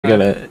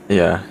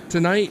Yeah.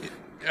 Tonight,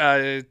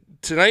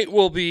 tonight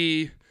will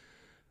be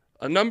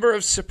a number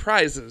of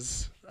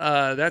surprises.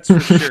 That's for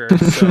sure.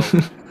 So,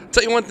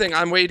 tell you one thing: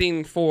 I'm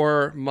waiting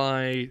for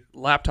my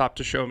laptop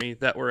to show me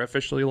that we're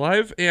officially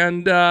live,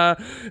 and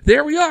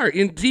there we are.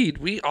 Indeed,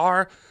 we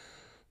are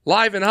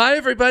live. And hi,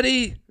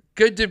 everybody.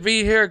 Good to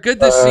be here. Good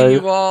to see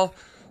you all.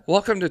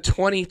 Welcome to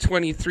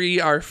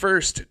 2023, our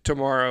first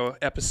TMRO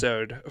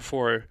episode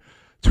for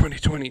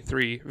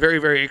 2023. Very,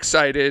 very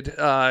excited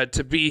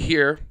to be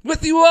here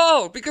with you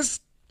all because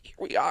here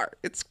we are.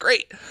 It's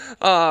great.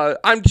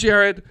 I'm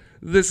Jared.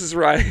 This is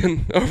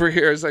Ryan over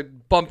here as I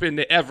bump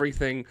into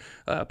everything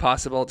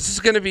possible. This is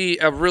going to be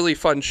a really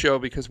fun show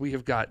because we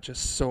have got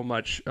just so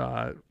much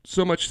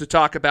to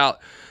talk about.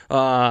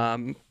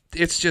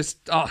 It's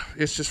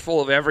just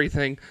full of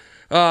everything.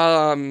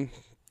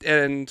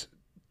 And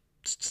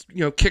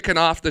kicking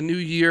off the new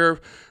year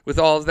with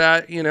all of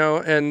that,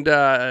 and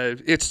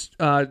it's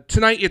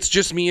tonight it's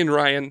just me and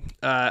Ryan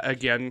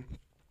again.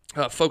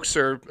 Folks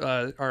are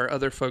our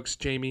other folks,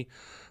 Jamie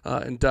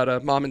and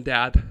Dutta, mom and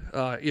dad,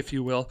 if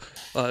you will.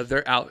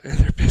 They're out and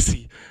they're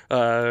busy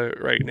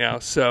right now.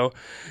 So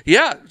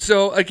yeah,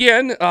 so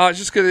again,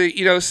 just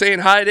gonna saying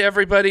hi to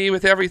everybody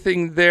with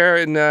everything there,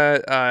 and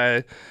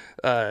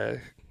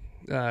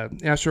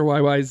Asher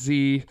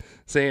YYZ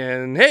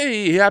saying,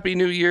 hey, Happy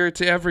New Year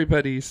to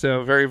everybody.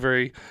 So very,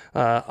 very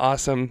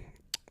awesome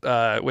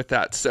with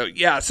that. So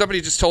yeah, somebody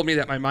just told me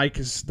that my mic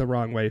is the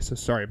wrong way, so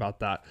sorry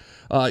about that.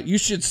 You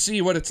should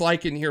see what it's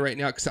like in here right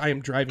now because I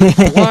am driving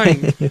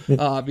blind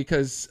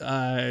because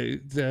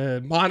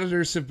the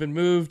monitors have been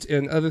moved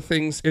and other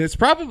things. And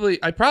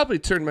I probably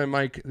turned my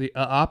mic the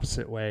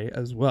opposite way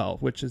as well,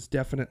 which is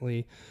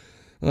definitely...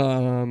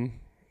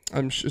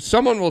 I'm sure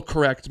someone will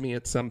correct me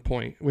at some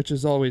point, which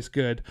is always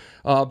good.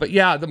 But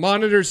yeah, the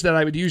monitors that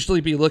I would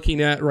usually be looking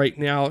at right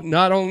now,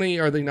 not only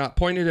are they not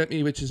pointed at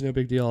me, which is no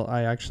big deal,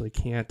 I actually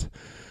can't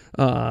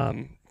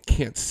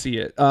see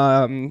it.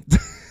 I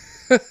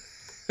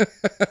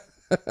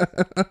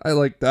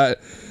like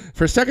that.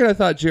 For a second, I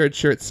thought Jared's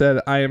shirt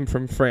said, I am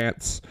from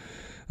France.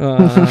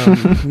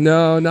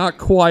 No, not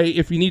quite.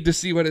 If you need to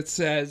see what it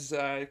says,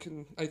 I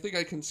think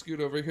I can scoot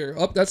over here.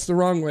 Oh, that's the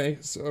wrong way.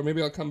 So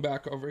maybe I'll come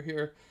back over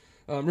here.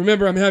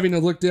 Remember, I'm having to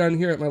look down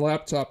here at my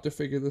laptop to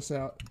figure this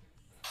out.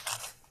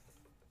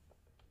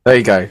 There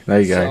you go.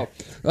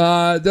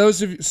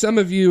 So, some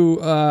of you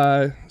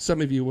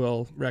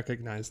will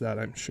recognize that,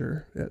 I'm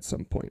sure, at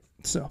some point.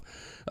 So,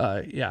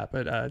 yeah.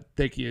 But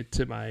thank you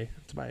to my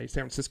San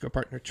Francisco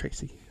partner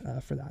Tracy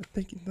for that.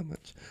 Thank you so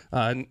much,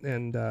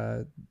 and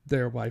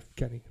their wife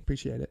Kenny.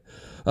 Appreciate it.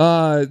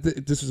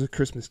 This was a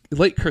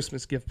late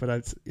Christmas gift, but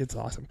it's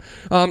awesome.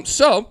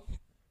 So.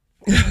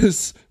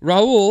 As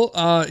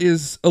Raul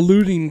is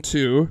alluding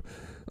to,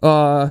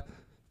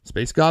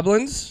 space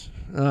goblins.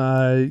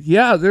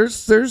 Yeah, there's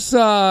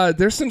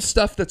some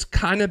stuff that's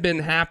kind of been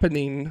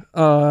happening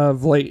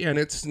of late, and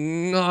it's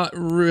not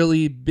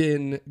really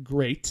been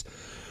great.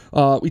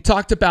 We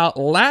talked about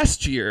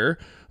last year,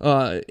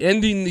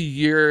 ending the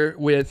year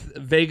with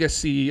Vega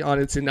C on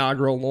its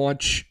inaugural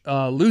launch,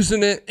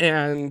 losing it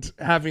and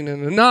having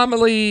an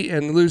anomaly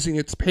and losing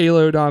its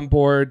payload on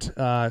board.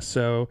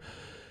 So.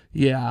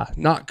 Yeah,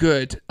 not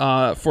good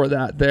for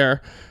that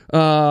there.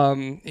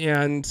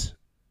 And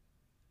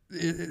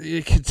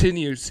it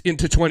continues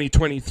into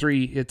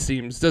 2023, it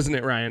seems, doesn't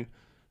it, Ryan?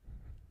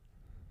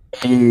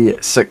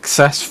 A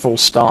successful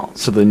start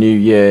to the new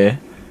year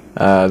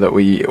that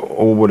we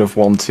all would have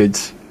wanted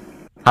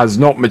has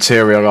not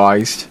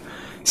materialized.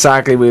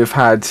 Sadly, we've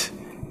had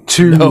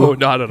two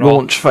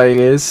launch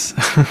failures.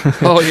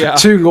 Oh, yeah.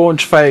 Two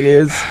launch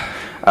failures.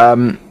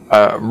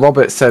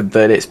 Robert said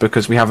that it's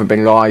because we haven't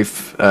been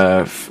live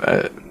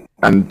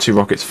and two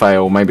rockets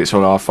fail. Maybe it's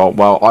all our fault.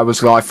 Well, I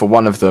was live for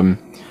one of them,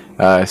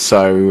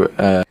 so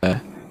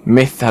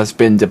myth has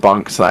been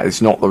debunked. That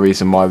is not the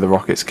reason why the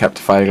rockets kept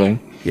failing.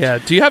 Yeah,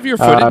 do you have your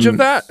footage of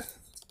that?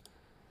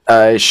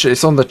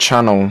 It's on the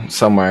channel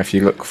somewhere if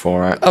you look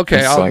for it.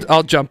 Okay,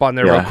 I'll jump on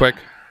there real quick.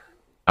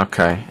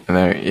 Okay, and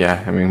then,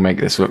 yeah, and we make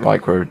this look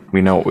like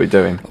we know what we're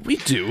doing. We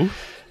do,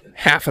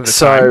 half of the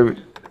time.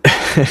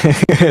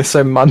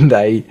 So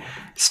Monday,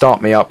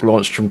 Start Me Up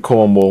launched from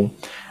Cornwall,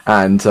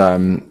 and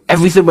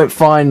everything went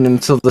fine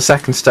until the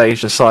second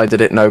stage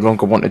decided it no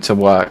longer wanted to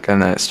work,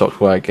 and then it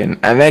stopped working.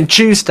 And then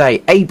Tuesday,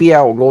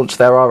 ABL launched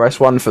their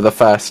RS1 for the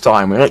first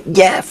time. We're like,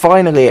 yeah,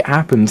 finally it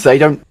happens. They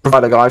don't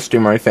provide a live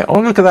stream or anything. Oh,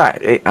 look at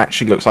that. It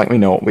actually looks like we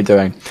know what we're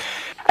doing.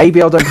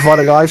 ABL don't provide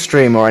a live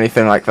stream or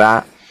anything like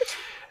that.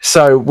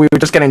 So we were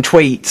just getting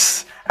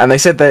tweets, and they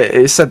said that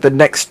it said the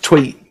next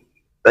tweet.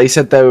 They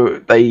said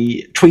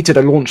they tweeted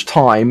a launch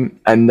time,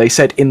 and they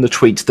said in the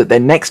tweets that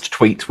their next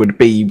tweet would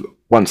be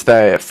once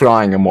they're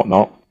flying and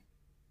whatnot.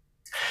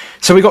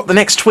 So we got the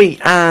next tweet,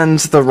 and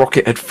the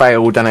rocket had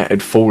failed, and it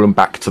had fallen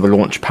back to the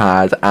launch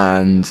pad,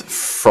 and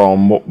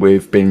from what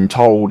we've been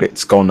told,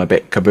 it's gone a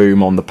bit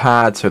kaboom on the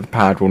pad, so the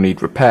pad will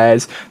need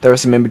repairs. There are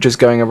some images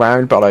going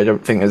around, but I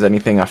don't think there's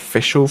anything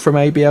official from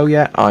ABL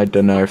yet. I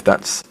don't know if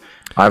that's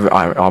I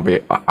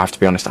have to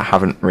be honest, I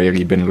haven't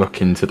really been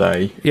looking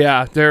today.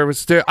 Yeah,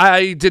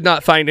 I did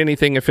not find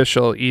anything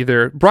official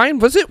either. Brian,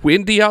 was it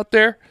windy out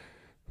there?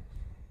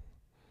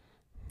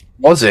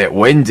 Was it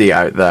windy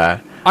out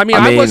there? I mean,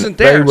 I wasn't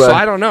there, so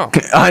I don't know.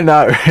 I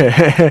know.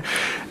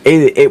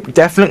 It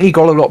definitely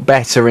got a lot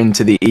better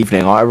into the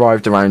evening. I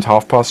arrived around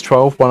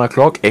 12:30, 1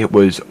 o'clock. It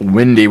was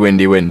windy,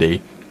 windy,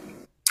 windy.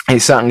 It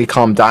certainly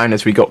calmed down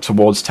as we got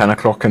towards 10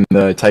 o'clock and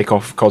the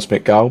takeoff of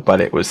Cosmic Girl, but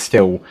it was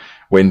still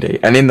windy.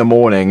 And in the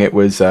morning, it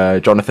was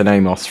Jonathan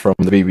Amos from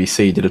the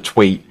BBC did a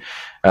tweet.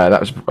 That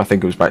was, I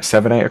think it was about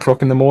 7, 8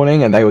 o'clock in the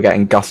morning, and they were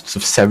getting gusts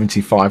of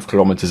 75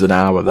 kilometers an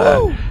hour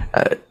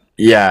there.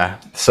 Yeah,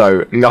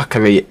 so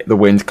luckily the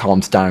wind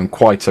calmed down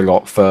quite a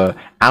lot for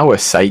our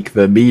sake,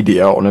 the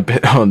media,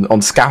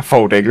 on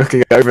scaffolding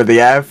looking over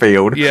the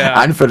airfield,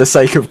 and for the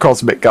sake of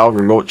Cosmic Girl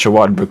Launcher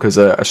 1, because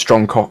a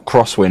strong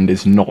crosswind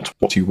is not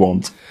what you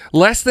want.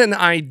 Less than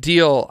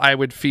ideal, I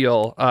would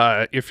feel,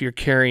 if you're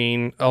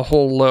carrying a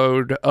whole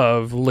load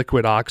of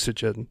liquid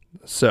oxygen.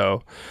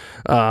 So,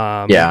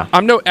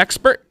 I'm no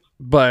expert,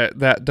 but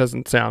that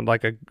doesn't sound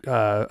like a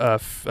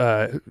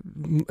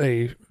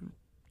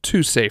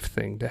too safe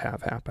thing to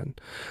have happen.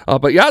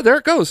 But yeah, there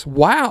it goes.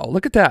 Wow,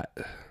 look at that.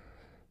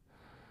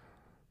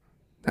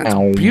 That's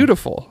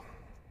beautiful.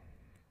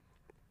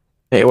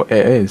 It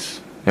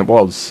is. It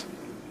was.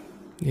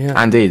 Yeah.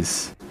 And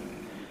is.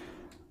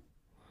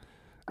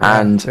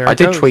 And I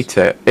did tweet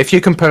it. If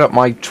you can pull up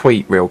my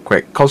tweet real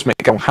quick. Cosmic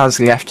Girl has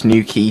left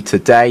Newquay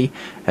today.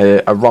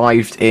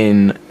 Arrived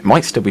in...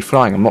 Might still be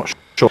flying, I'm not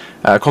sure.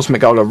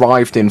 Cosmic Girl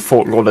arrived in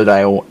Fort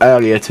Lauderdale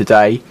earlier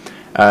today.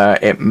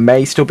 It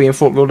may still be in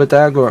Fort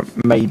Lauderdale, or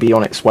it may be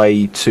on its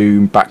way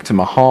back to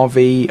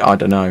Mojave. I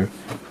don't know.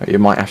 You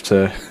might have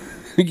to...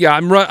 Yeah,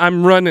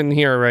 I'm running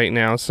here right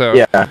now, so...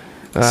 Yeah.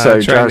 So,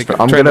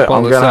 I'm gonna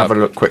have a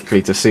look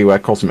quickly to see where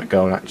Cosmic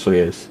Girl actually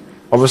is.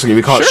 Obviously,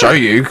 we can't show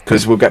you,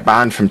 because we'll get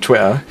banned from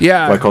Twitter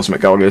where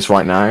Cosmic Girl is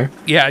right now.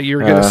 Yeah,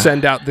 you're going to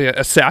send out the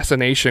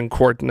assassination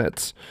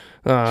coordinates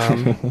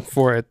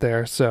for it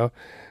there, so...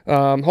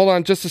 hold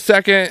on just a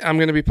second. I'm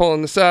going to be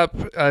pulling this up.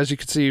 As you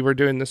can see, we're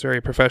doing this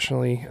very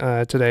professionally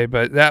today,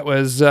 but that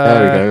was...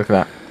 there we go, look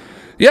at that.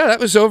 Yeah, that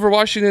was over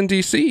Washington,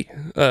 D.C.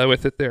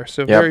 With it there,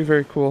 so very,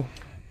 very cool.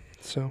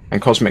 So.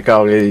 And Cosmic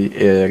Girl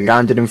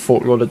landed in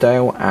Fort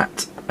Lauderdale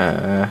at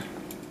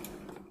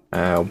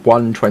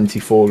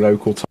 1:24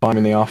 local time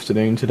in the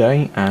afternoon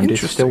today, and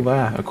is still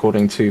there,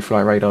 according to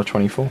Flight Radar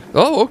 24.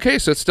 Oh, okay,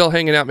 so it's still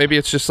hanging out. Maybe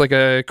it's just like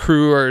a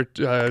crew or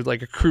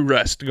like a crew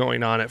rest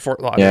going on at Fort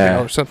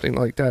Lauderdale or something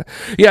like that.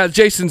 Yeah,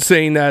 Jason's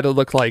saying that it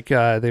looked like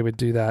they would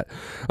do that.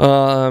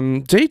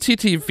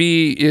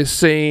 JTTV is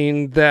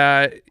saying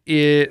that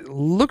it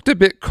looked a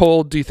bit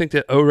cold. Do you think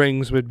that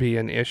O-rings would be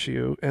an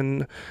issue?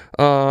 And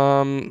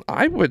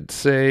I would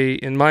say,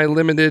 in my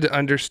limited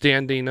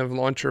understanding of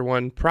Launcher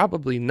 1,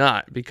 probably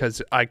not,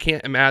 because I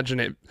can't imagine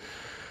it.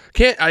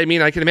 I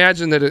can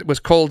imagine that it was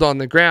cold on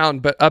the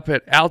ground, but up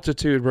at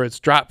altitude where it's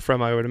dropped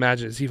from, I would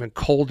imagine it's even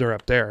colder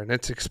up there, and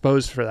it's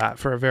exposed for that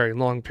for a very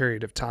long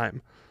period of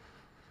time.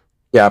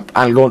 Yeah,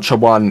 and Launcher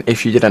 1,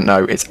 if you didn't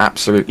know, it's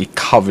absolutely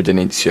covered in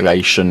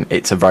insulation.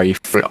 It's I'd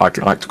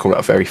like to call it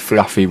a very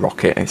fluffy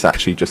rocket. It's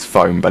actually just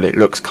foam, but it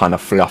looks kind of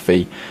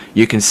fluffy.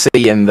 You can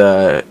see in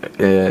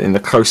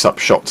the close-up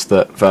shots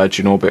that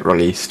Virgin Orbit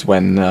released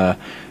when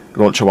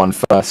Launcher 1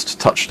 first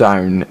touched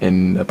down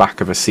in the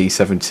back of a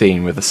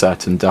C-17 with a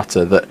certain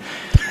Dutta, that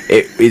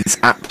it is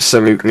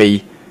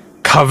absolutely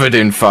covered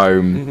in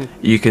foam.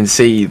 You can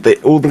see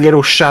all the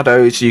little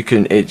shadows.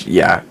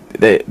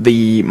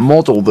 The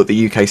model that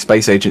the UK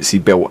Space Agency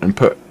built and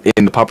put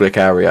in the public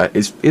area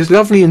is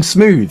lovely and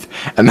smooth,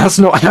 and that's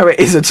not how it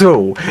is at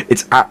all.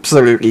 It's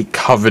absolutely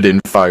covered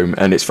in foam,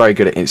 and it's very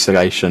good at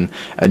insulation.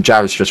 And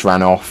Jared's just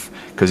ran off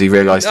because he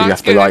realised he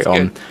left the light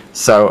on.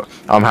 So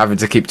I'm having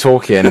to keep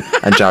talking,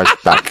 and Jared's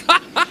back.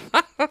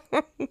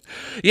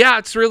 Yeah,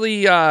 it's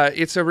really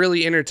it's a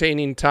really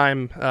entertaining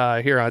time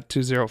here on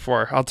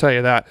 204. I'll tell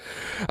you that.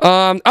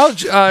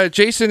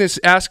 Jason is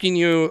asking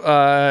you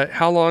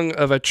how long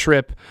of a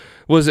trip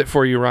was it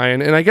for you,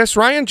 Ryan? And I guess,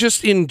 Ryan,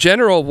 just in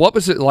general, what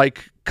was it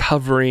like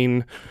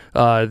covering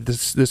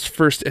this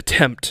first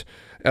attempt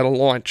at a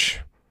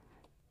launch?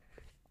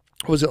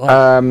 What was it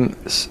like?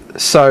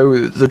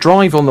 So the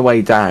drive on the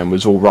way down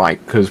was all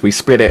right, because we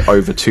split it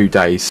over 2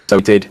 days. So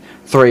we did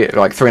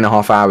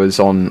 3.5 hours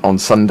on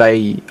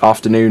Sunday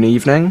afternoon,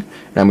 evening,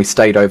 and we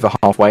stayed over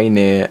halfway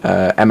near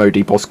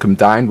MOD Boscombe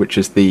Down, which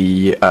is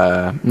the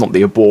not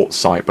the abort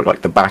site, but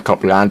like the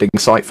backup landing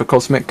site for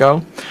Cosmic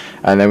Girl.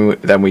 And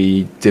then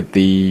we did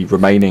the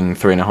remaining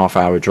 3.5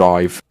 hour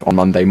drive on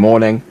Monday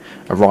morning.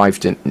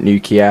 Arrived at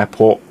Newquay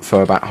Airport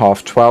for about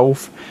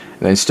 12:30.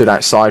 And then stood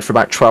outside for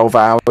about 12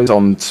 hours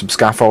on some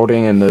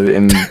scaffolding I'm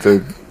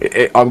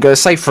going to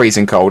say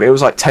freezing cold. It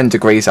was like 10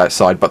 degrees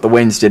outside, but the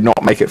winds did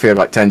not make it feel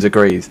like 10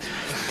 degrees.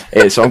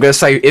 So I'm going to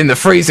say in the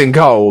freezing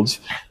cold,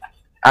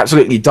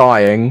 absolutely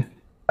dying.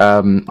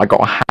 I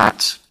got a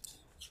hat.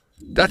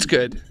 That's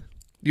good.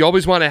 You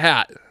always want a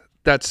hat.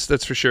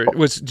 That's for sure.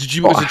 Was it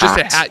just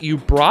a hat you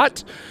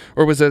brought,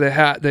 or was it a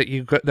hat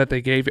that they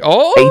gave you?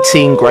 Oh,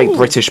 18 Great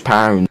British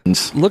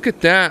pounds. Look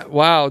at that!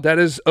 Wow, that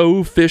is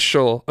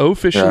officially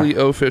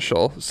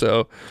official.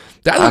 So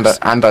that looks,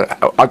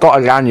 I got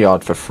a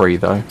lanyard for free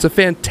though. it's a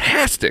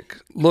fantastic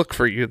look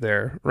for you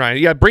there,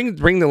 Ryan. Yeah, bring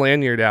the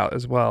lanyard out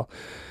as well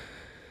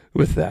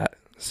with that.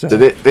 So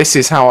this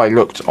is how I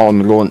looked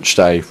on launch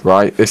day,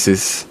 right? This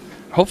is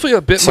hopefully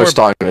a bit so more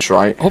stylish,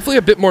 right? Hopefully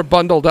a bit more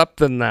bundled up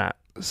than that.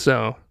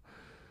 So.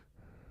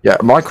 Yeah,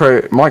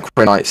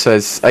 Micronite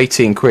says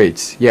 18 quid.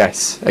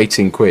 Yes,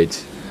 18 quid.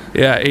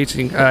 Yeah,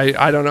 18.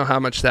 I don't know how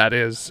much that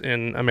is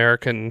in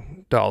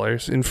American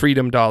dollars, in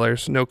freedom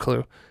dollars. No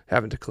clue.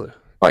 Haven't a clue.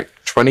 Like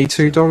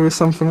 $22,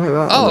 something like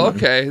that. Oh,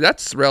 okay.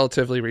 That's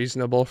relatively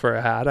reasonable for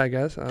a hat, I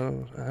guess. I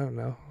don't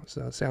know.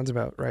 So it sounds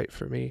about right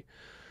for me.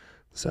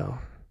 So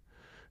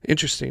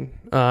interesting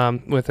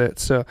with it.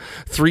 So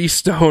 3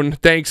 stone.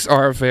 Thanks,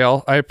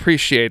 Arvale. I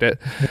appreciate it.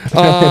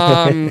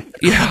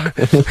 Yeah.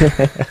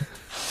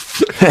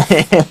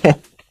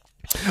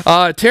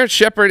 Terrence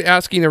Shepard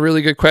asking a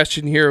really good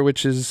question here,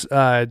 which is,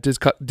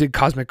 did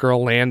Cosmic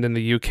Girl land in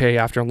the UK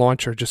after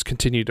launch or just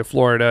continue to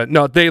Florida?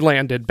 No, they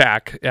landed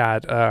back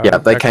at...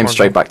 they came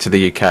straight back to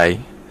the UK.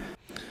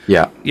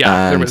 Yeah,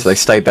 and they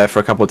stayed there for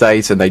a couple of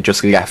days, and they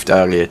just left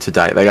earlier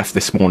today. They left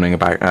this morning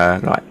about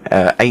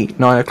 8,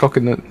 9 o'clock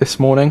this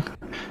morning,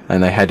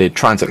 and they headed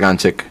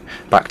transatlantic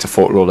back to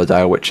Fort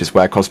Lauderdale, which is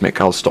where Cosmic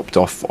Girl stopped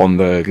off on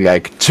the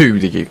leg to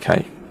the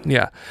UK.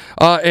 Yeah,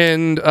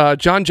 and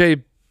John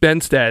J.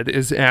 Benstead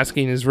is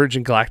asking, is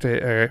Virgin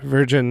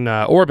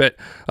Orbit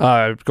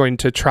going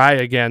to try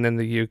again in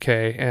the UK?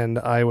 And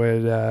I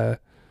would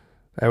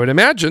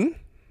imagine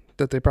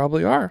that they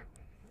probably are.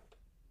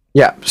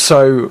 Yeah,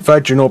 so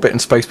Virgin Orbit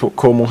and Spaceport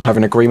Cornwall have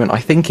an agreement.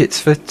 I think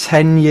it's for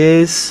 10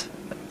 years.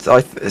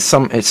 It's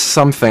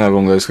something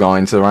along those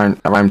lines,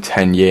 around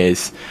 10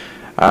 years.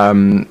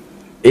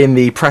 In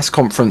the press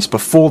conference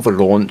before the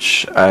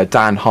launch,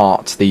 Dan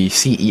Hart, the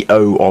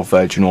CEO of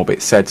Virgin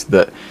Orbit, said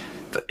that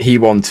he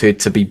wanted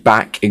to be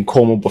back in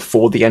Cornwall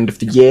before the end of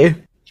the year.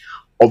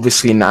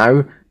 Obviously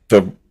now,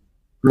 the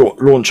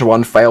Launcher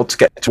 1 failed to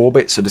get to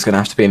orbit, so there's going to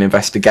have to be an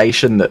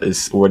investigation that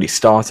has already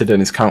started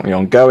and is currently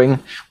ongoing.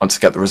 Once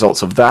they get the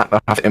results of that, they'll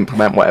have to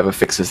implement whatever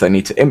fixes they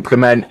need to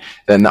implement.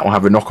 Then that will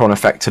have a knock-on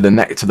effect to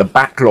the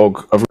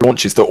backlog of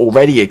launches that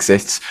already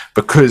exists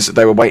because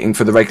they were waiting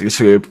for the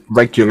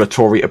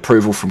regulatory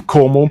approval from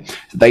Cornwall.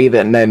 They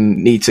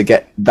then need to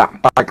get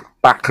that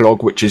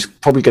backlog, which is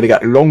probably going to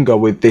get longer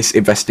with this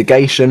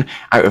investigation,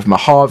 out of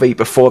Mojave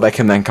before they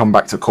can then come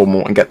back to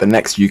Cornwall and get the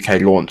next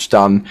UK launch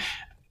done.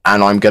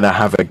 And I'm going to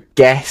have a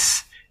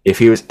guess, if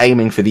he was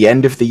aiming for the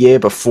end of the year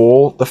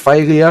before the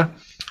failure,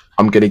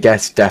 I'm going to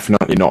guess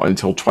definitely not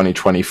until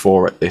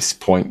 2024 at this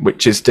point,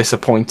 which is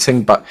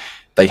disappointing, but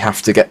they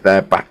have to get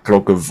their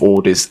backlog of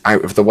orders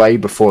out of the way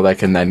before they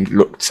can then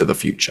look to the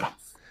future.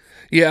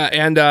 Yeah,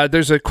 and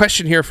there's a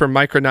question here from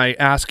Micronite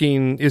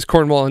asking, is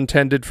Cornwall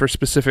intended for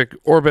specific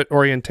orbit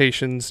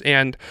orientations?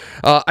 And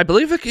I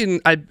believe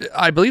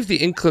I believe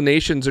the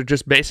inclinations are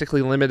just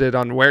basically limited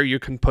on where you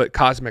can put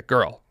Cosmic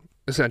Girl,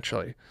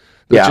 essentially,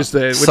 which is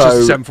the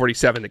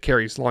 747 that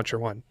carries Launcher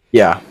 1.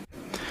 Yeah.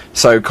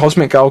 So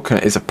Cosmic Girl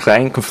is a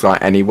plane, can fly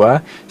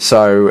anywhere.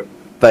 So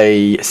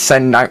they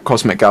send out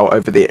Cosmic Girl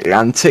over the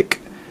Atlantic.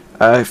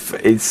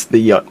 Is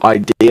the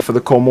idea for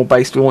the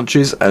Cornwall-based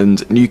launches,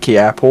 and Newquay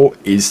Airport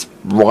is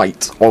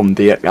right on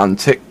the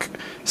Atlantic.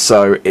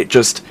 So it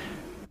just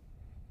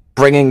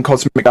bringing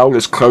Cosmic Girl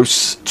as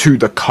close to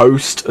the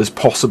coast as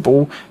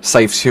possible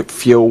saves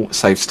fuel,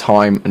 saves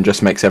time, and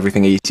just makes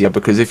everything easier.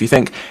 Because if you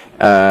think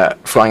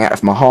flying out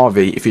of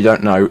Mojave, if you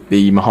don't know,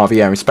 the Mojave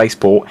Air and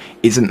Spaceport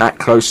isn't that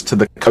close to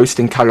the coast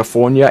in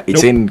California.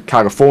 It's in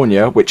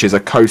California, which is a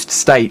coast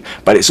state,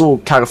 but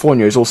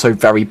California is also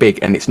very big,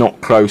 and it's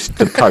not close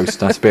to the coast.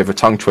 That's a bit of a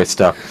tongue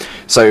twister.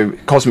 So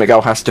Cosmic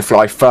Girl has to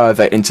fly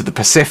further into the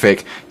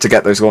Pacific to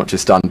get those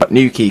launches done. But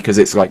Newquay, because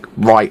it's like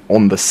right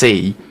on the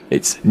sea,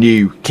 it's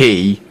New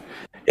Key,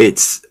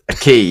 it's a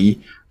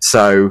key,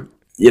 so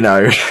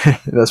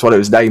that's what it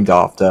was named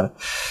after.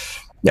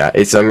 Yeah,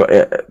 it's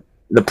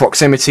the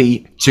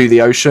proximity to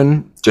the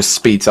ocean just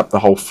speeds up the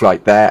whole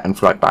flight there and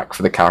flight back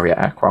for the carrier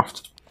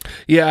aircraft.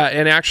 Yeah,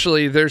 and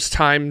actually there's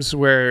times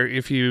where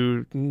if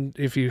you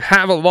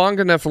have a long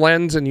enough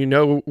lens and you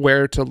know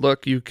where to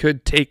look, you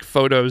could take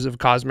photos of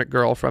Cosmic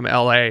Girl from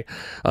LA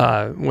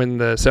when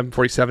the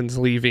 747's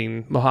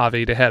leaving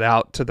Mojave to head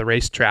out to the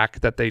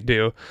racetrack that they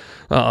do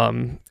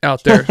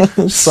out there.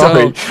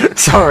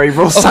 Sorry,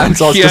 Ross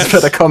Santos just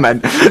put a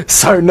comment.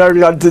 So no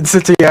London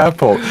City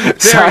Airport.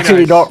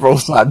 Sadly not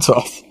Ross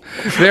Santos.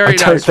 I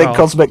don't think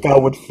Cosmic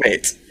Girl would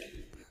fit.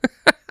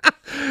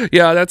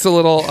 Yeah, that's a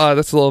little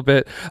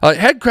bit.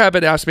 Headcrab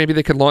had asked maybe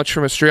they could launch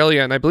from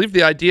Australia, and I believe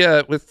the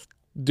idea with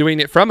doing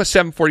it from a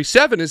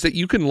 747 is that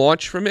you can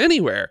launch from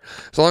anywhere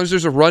as long as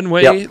there's a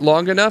runway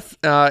long enough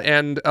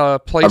and a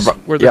place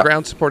where the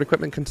ground support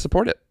equipment can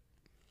support it.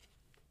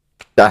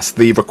 That's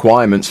the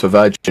requirements for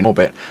Virgin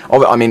Orbit.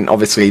 I mean,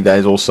 obviously,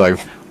 there's also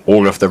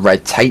all of the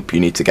red tape you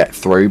need to get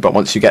through. But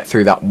once you get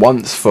through that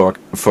once for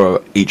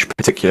each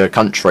particular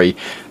country,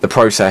 the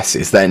process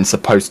is then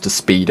supposed to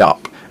speed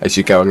up as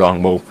you go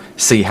along. We'll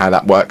see how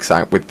that works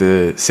out with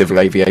the Civil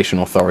Aviation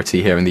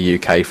Authority here in the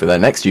UK for their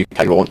next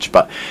UK launch.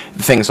 But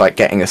things like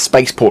getting a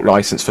spaceport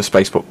license for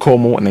Spaceport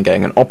Cornwall and then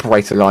getting an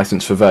operator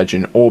license for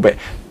Virgin Orbit,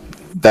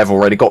 they've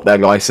already got their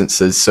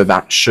licenses, so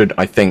that should,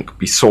 I think,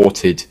 be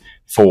sorted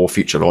for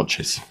future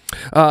launches.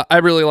 I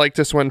really like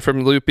this one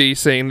from Loopy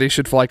saying they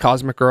should fly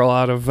Cosmic Girl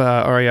out of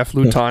RAF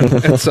Luton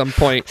at some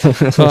point.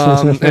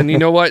 And you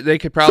know what? They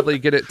could probably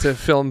get it to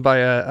film by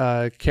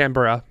a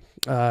Canberra,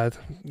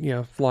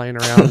 flying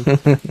around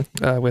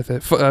with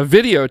it.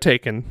 Video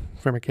taken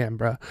from a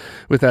Canberra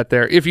with that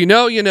there. If you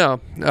know, you know.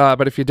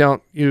 But if you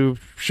don't, you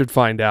should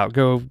find out.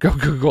 Go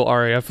Google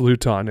RAF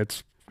Luton.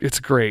 It's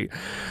great.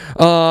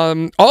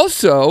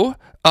 Also,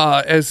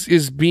 as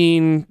is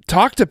being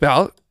talked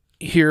about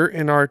here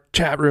in our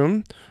chat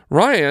room,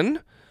 Ryan,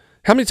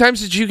 how many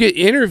times did you get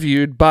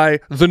interviewed by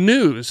the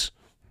news?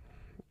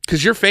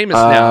 Because you're famous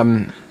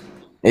now.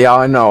 Yeah,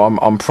 I know.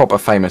 I'm proper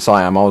famous.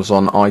 I am. I was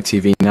on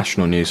ITV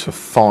National News for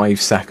 5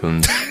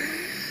 seconds,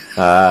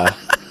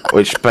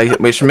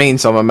 which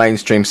means I'm a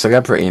mainstream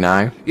celebrity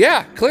now.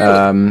 Yeah, clearly.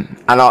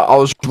 And I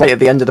was right at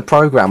the end of the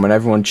program when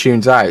everyone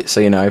tunes out.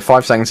 So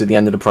 5 seconds at the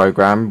end of the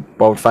program,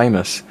 world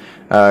famous.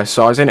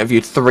 So I was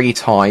interviewed 3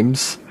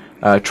 times.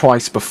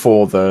 Twice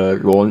before the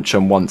launch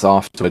and once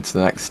afterwards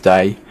the next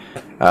day,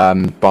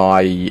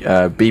 by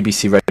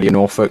BBC Radio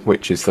Norfolk,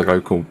 which is the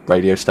local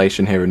radio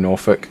station here in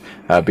Norfolk,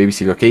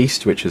 BBC Look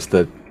East, which is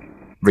the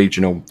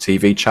regional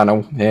TV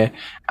channel here,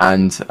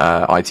 and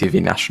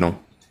ITV National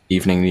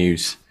Evening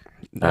News,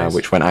 nice.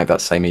 Which went out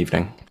that same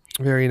evening.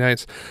 Very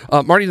nice.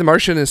 Marty the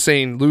Martian is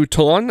saying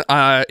Luton.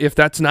 If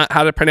that's not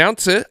how to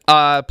pronounce it,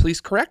 please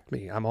correct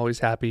me. I'm always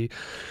happy.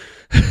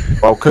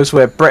 Well, because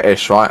we're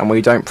British, right, and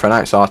we don't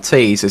pronounce our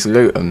T's, it's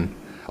Luton.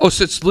 Oh,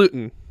 so it's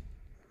Luton.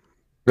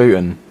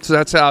 Luton. So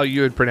that's how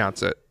you would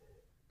pronounce it.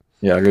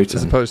 Yeah, Luton.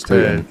 As opposed to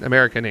Luton.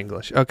 American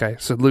English. Okay,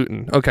 so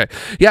Luton. Okay.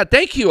 Yeah,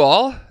 thank you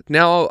all.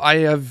 Now I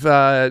have,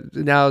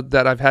 now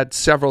that I've had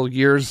several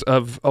years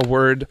of a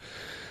word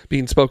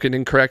being spoken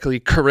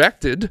incorrectly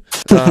corrected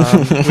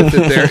with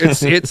it there.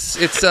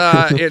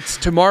 It's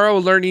tomorrow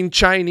learning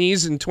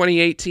Chinese in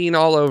 2018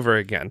 all over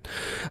again.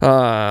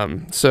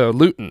 So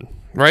Luton.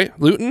 Right?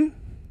 Luton?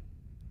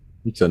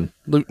 Luton.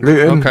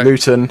 Okay.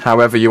 Luton,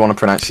 however you want to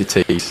pronounce your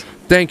T's.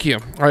 Thank you.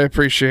 I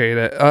appreciate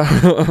it.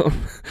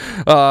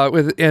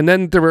 And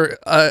then there were,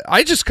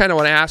 I just kind of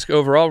want to ask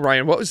overall,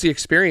 Ryan, what was the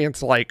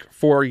experience like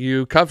for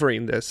you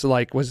covering this?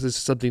 Like, was this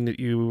something that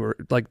you were,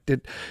 like,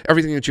 did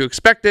everything that you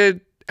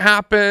expected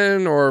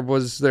happen, or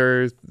was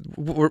there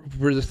were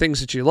the things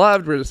that you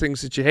loved, were the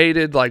things that you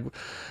hated? Like,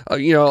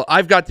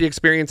 I've got the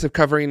experience of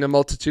covering a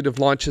multitude of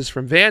launches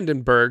from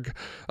Vandenberg.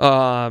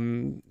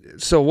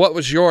 So what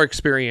was your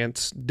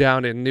experience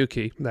down in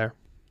Newquay there?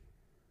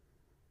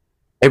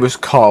 It was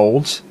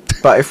cold,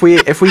 but if we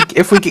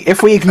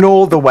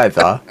ignore the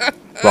weather,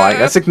 right?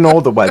 Let's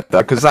ignore the weather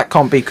because that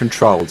can't be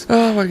controlled.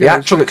 Oh my God. The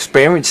actual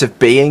experience of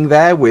being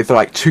there with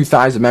like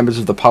 2,000 members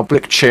of the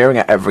public cheering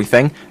at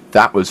everything,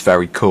 that was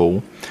very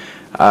cool.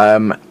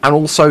 And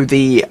also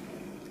the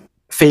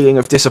feeling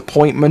of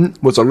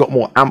disappointment was a lot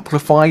more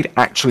amplified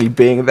actually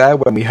being there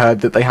when we heard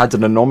that they had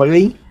an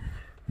anomaly.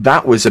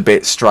 That was a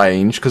bit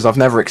strange because I've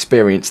never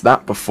experienced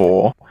that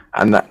before,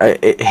 and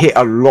it hit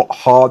a lot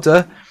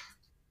harder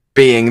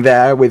being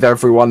there with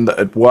everyone that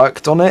had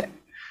worked on it.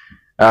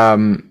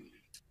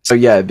 So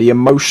yeah, the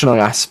emotional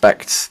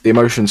aspects, the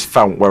emotions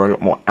felt were a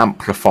lot more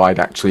amplified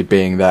actually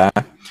being there.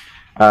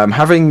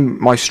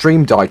 Having my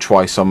stream die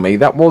twice on me,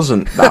 that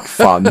wasn't that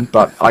fun,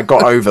 but I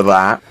got over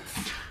that.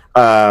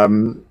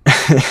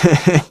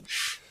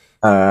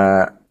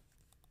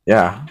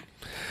 Yeah.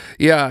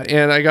 Yeah,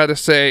 and I got to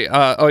say,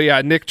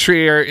 Nick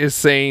Trier is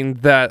saying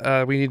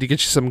that we need to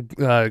get you some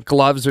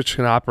gloves which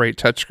can operate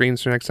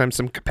touchscreens for next time,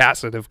 some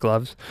capacitive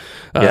gloves.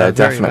 Yeah,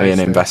 definitely nice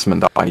an investment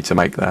that I need to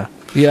make there.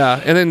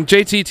 Yeah, and then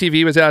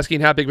JTTV was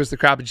asking how big was the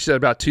crowd, but you said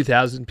about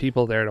 2,000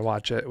 people there to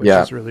watch it, which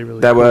is really,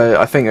 really there cool. Were,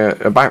 I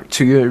think, about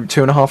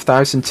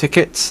 2,500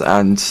 tickets,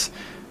 and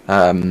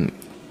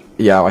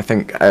I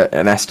think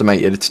an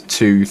estimated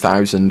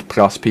 2,000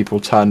 plus people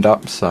turned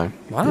up. So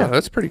wow, yeah,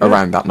 that's pretty good.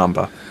 Around that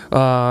number.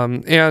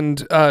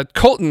 And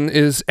Colton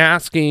is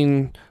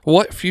asking,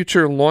 what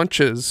future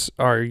launches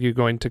are you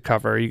going to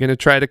cover? Are you going to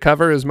try to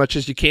cover as much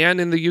as you can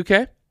in the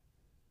UK?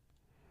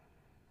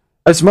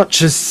 As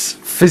much as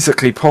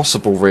physically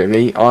possible,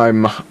 really. I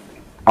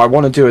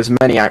want to do as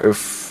many out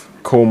of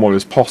Cornwall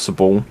as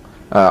possible.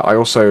 I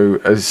also,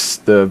 as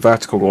the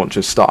vertical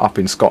launches start up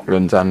in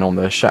Scotland and on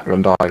the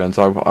Shetland Islands,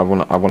 I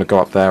want to go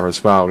up there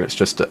as well. It's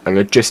just a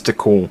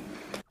logistical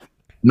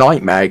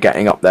nightmare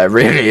getting up there,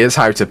 really, is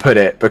how to put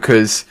it,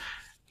 because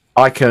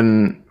I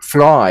can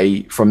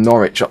fly from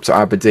Norwich up to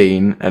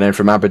Aberdeen and then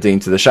from Aberdeen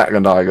to the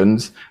Shetland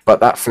Islands,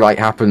 but that flight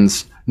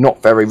happens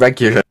not very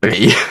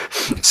regularly.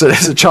 So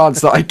there's a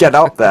chance that I get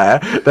up there,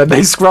 then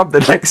they scrub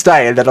the next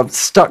day, and then I'm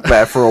stuck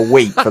there for a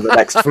week for the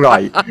next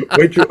flight,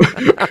 which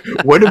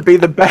wouldn't be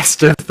the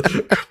best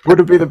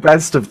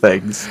of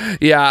things.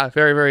 Yeah,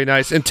 very, very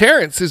nice. And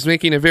Terrence is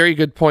making a very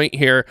good point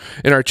here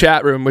in our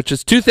chat room, which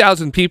is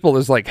 2,000 people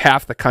is like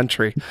half the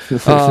country.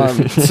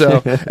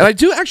 And I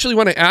do actually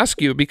want to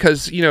ask you,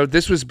 because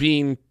this was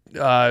being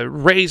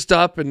raised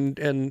up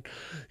and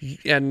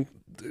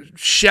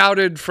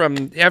shouted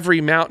from every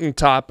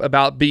mountaintop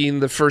about being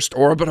the first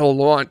orbital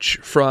launch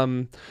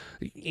from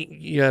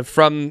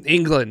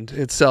England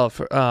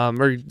itself,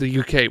 or the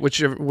UK,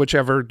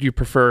 whichever you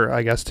prefer,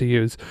 I guess, to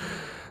use.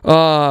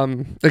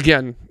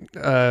 Again,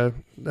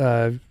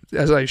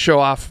 as I show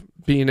off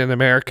being an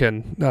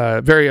American,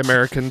 very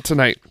American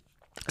tonight.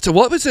 So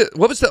what was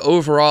the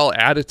overall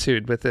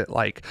attitude with it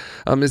like?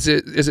 Is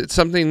it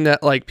something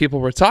that like people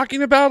were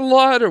talking about a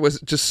lot, or was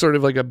it just sort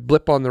of like a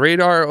blip on the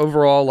radar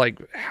overall? Like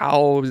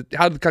how did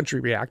the country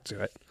react to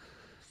it?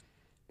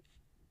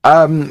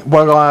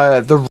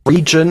 The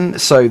region,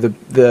 so the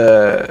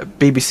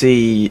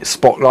BBC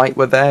Spotlight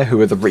were there,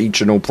 who are the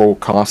regional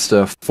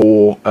broadcaster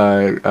for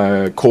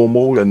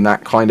Cornwall and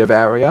that kind of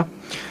area.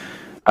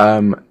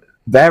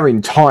 Their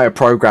entire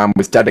program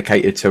was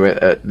dedicated to it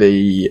at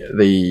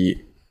the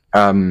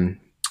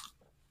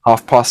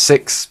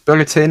 6:30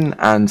 bulletin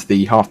and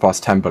the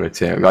 10:30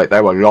 bulletin. Like,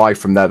 they were live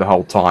from there the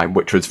whole time,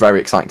 which was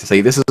very exciting to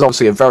see. This is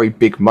obviously a very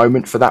big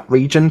moment for that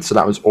region, so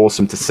that was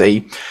awesome to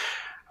see.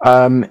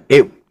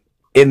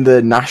 In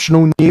the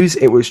national news,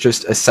 it was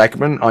just a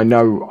segment. I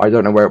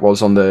don't know where it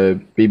was on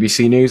the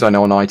BBC News. I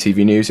know on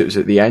ITV News it was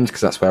at the end, because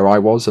that's where I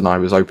was, and I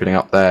was opening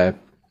up their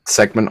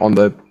segment on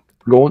the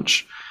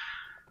launch.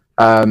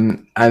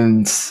 And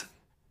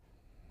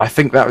I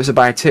think that was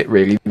about it,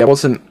 really.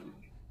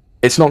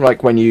 It's not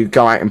like when you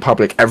go out in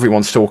public,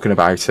 everyone's talking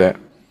about it.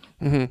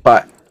 Mm-hmm.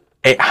 But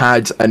it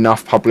had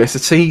enough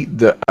publicity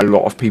that a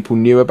lot of people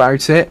knew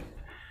about it.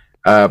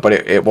 But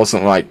it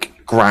wasn't like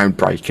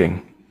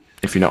groundbreaking,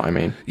 if you know what I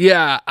mean.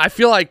 Yeah, I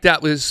feel like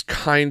that was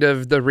kind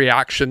of the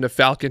reaction to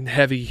Falcon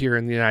Heavy here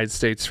in the United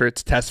States for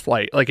its test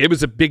flight. Like, it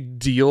was a big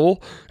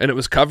deal, and it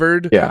was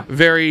covered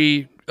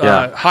very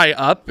high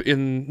up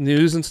in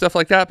news and stuff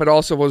like that, but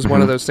also was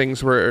one of those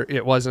things where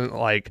it wasn't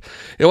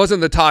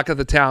the talk of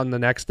the town the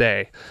next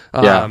day.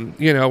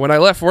 When I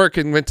left work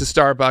and went to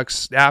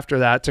Starbucks after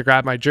that to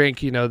grab my drink,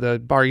 the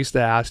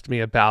barista asked me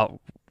about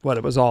what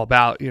it was all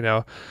about,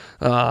 because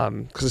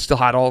I still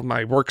had all of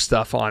my work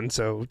stuff on,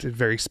 so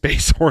very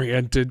space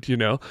oriented,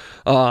 so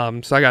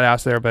I got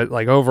asked there, but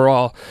like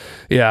overall,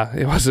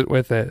 it wasn't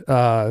with it.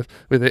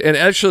 And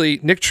actually,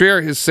 Nick Trier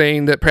is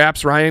saying that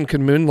perhaps Ryan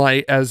can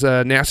moonlight as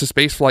a NASA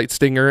spaceflight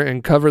stinger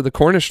and cover the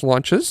Cornish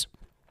launches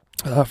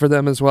for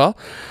them as well.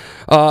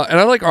 And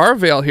I like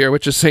Arvale here,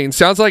 which is saying,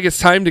 sounds like it's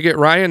time to get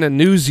Ryan a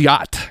news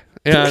yacht.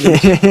 And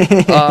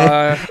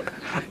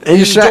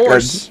in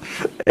Shetland.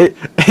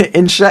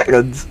 In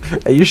Shetland.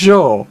 Are you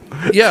sure?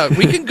 Yeah,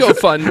 we can get a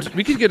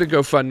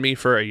GoFundMe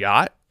for a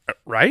yacht,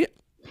 right?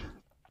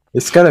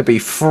 It's gonna be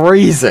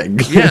freezing.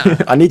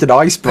 Yeah, I need an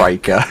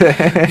icebreaker.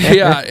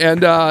 Yeah,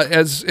 and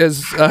as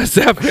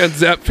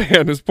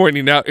Zapfan is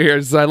pointing out here,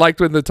 is I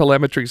liked when the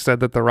telemetry said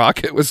that the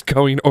rocket was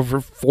going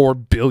over 4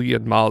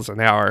 billion miles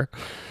an hour.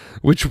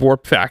 Which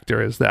warp factor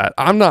is that?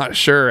 I'm not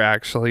sure,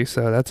 actually.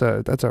 So that's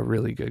a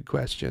really good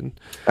question.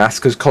 That's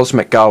because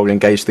Cosmic Goal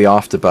engaged the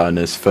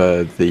afterburners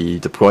for the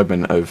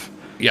deployment of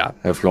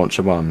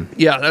Launcher 1.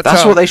 Yeah,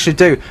 that's what they should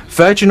do.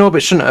 Virgin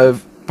Orbit shouldn't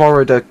have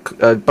borrowed a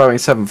Boeing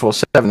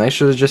 747. They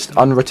should have just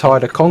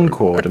unretired a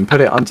Concorde and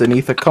put it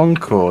underneath a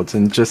Concorde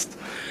and just,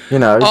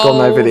 gone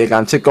over the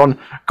Atlantic, gone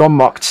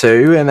Mach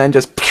 2, and then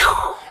just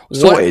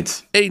sorted.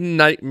 What a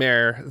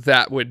nightmare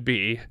that would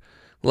be,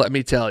 let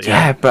me tell you.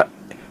 Yeah, but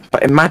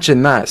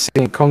imagine that,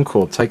 seeing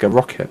Concorde take a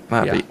rocket.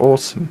 That'd be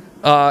awesome.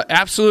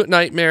 Absolute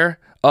nightmare,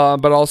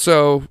 but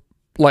also,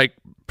 like,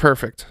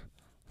 perfect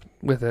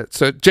with it.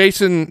 So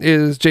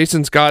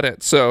Jason's got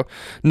it. So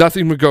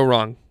nothing would go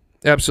wrong.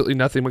 Absolutely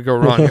nothing would go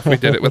wrong if we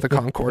did it with a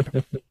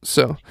Concorde.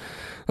 So,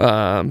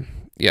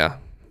 yeah.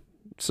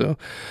 So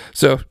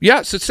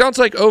it sounds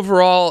like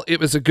overall it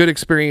was a good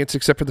experience,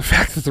 except for the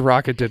fact that the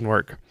rocket didn't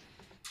work.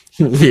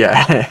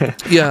 Yeah.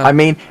 I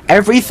mean,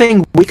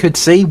 everything we could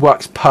see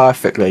works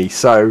perfectly.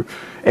 So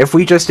if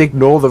we just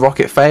ignore the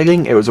rocket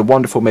failing, it was a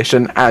wonderful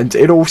mission. And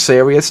in all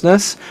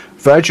seriousness,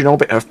 Virgin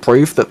Orbit have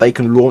proved that they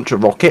can launch a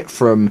rocket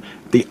from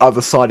the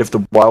other side of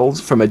the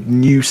world, from a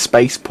new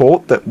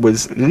spaceport that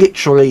was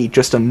literally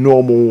just a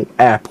normal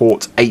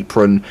airport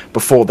apron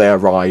before they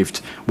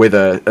arrived, with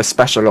a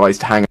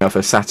specialized hangar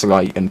for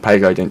satellite and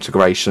payload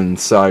integration.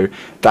 So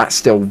that's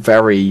still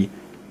very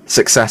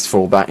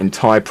successful, that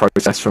entire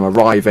process from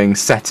arriving,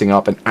 setting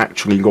up, and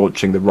actually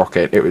launching the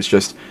rocket. It was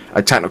just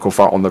a technical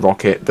fault on the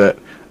rocket that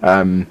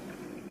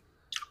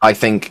I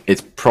think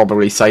it's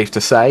probably safe to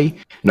say,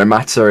 no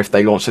matter if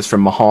they launch this from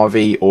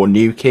Mojave or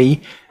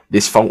Newquay,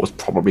 this fault was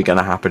probably going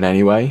to happen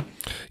anyway.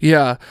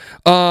 Yeah.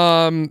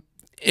 It's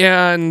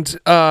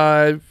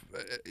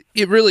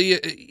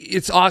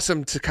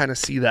awesome to kind of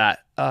see that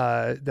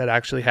that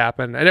actually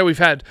happened. I know we've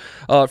had,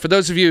 for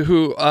those of you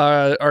who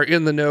are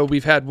in the know,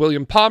 we've had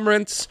William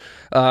Pomerantz,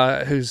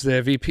 who's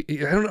the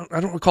VP. I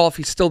don't recall if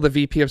he's still the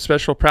VP of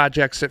Special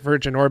Projects at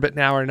Virgin Orbit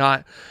now or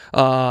not.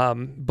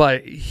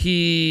 But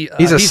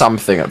he's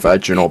something at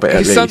Virgin Orbit.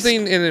 He's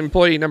something in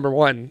employee number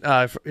 1,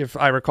 if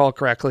I recall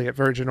correctly, at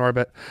Virgin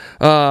Orbit.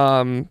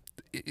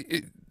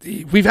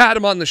 We've had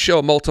him on the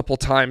show multiple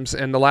times,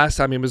 and the last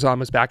time he was on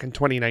was back in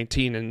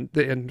 2019.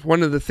 And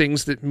one of the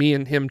things that me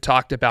and him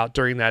talked about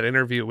during that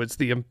interview was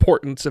the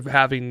importance of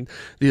having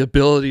the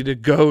ability to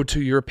go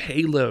to your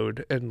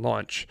payload and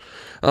launch.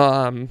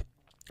 I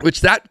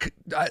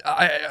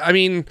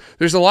mean,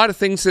 there's a lot of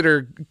things that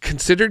are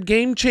considered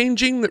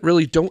game-changing that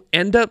really don't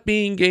end up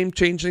being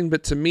game-changing,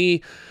 but to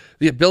me,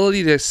 the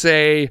ability to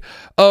say,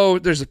 oh,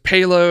 there's a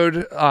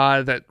payload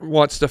that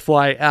wants to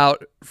fly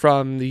out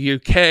from the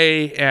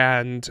UK,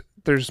 and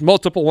there's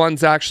multiple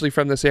ones actually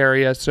from this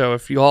area. So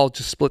if you all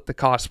just split the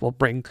cost, we'll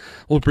bring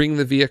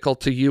the vehicle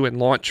to you and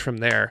launch from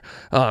there.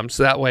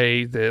 So that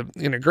way the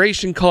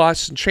integration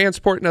costs and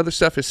transport and other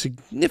stuff is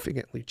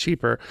significantly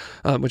cheaper,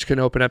 which can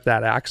open up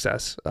that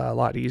access a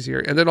lot easier.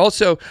 And then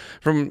also,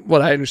 from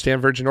what I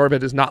understand, Virgin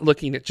Orbit is not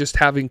looking at just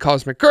having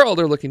Cosmic Girl;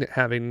 they're looking at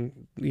having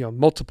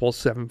multiple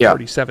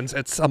 747s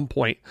at some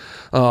point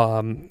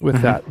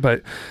with that.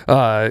 But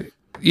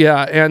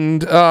yeah,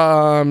 and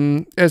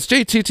as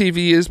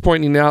JTTV is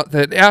pointing out,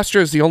 that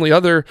Astra is the only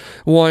other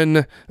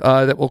one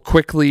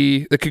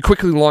that could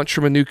quickly launch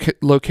from a new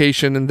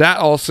location, and that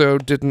also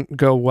didn't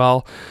go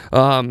well.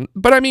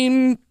 But I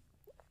mean,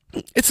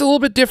 it's a little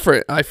bit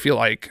different, I feel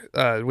like,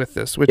 with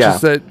this, which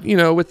is that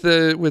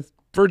with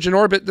Virgin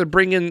Orbit, they're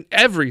bringing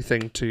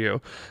everything to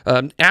you.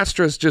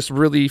 Astra's just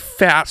really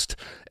fast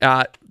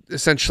at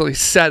essentially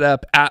set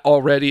up at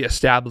already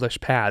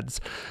established pads.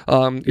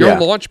 Your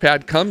launch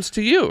pad comes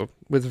to you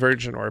with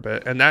Virgin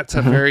Orbit, and that's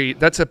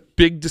a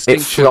big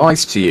distinction. It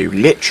flies to you,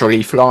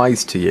 literally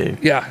flies to you.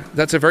 Yeah,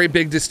 that's a very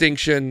big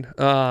distinction,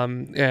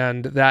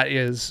 and that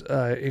is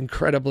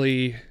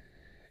incredibly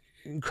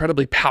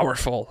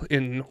powerful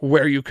in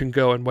where you can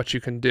go and what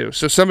you can do.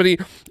 So somebody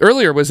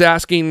earlier was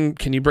asking,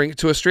 can you bring it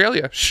to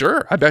Australia?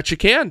 Sure, I bet you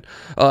can.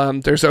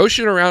 There's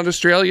ocean around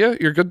Australia.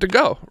 You're good to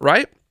go,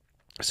 right?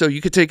 So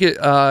you could take it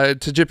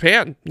to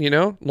Japan,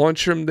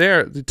 launch from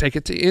there, take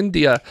it to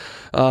India,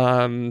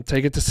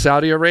 take it to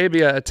Saudi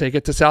Arabia, take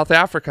it to South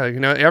Africa,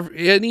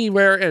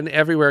 anywhere and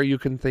everywhere you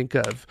can think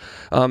of.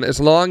 As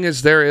long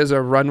as there is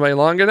a runway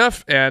long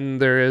enough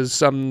and there is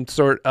some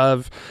sort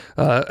of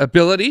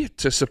ability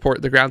to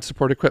support the ground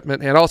support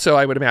equipment. And also,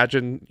 I would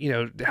imagine,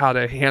 how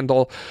to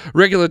handle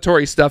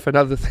regulatory stuff and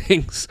other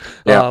things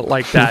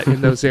like that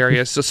in those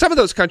areas. So some of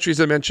those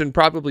countries I mentioned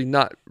probably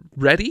not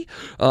ready,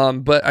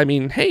 but I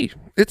mean, hey,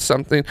 it's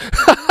something.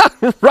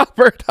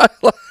 Robert,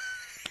 what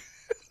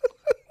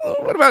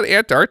about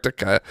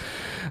Antarctica?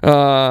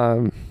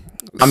 I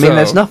mean,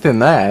 there's nothing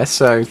there,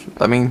 so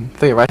I mean,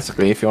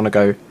 theoretically, if you want to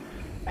go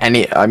and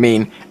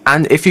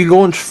if you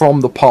launch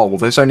from the pole,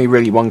 there's only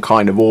really one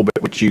kind of orbit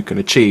which you can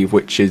achieve,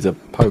 which is a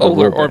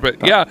polar orbit.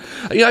 Yeah,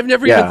 I've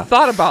never even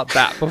thought about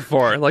that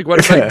before. Like, what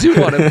if I do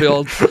want to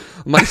build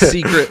my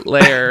secret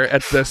lair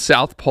at the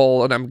South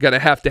Pole, and I'm gonna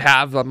have to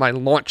have my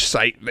launch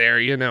site there?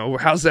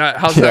 How's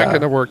that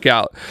gonna work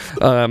out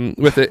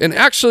with it? And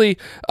actually,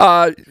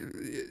 I'm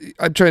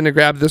trying to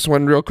grab this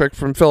one real quick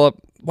from Philip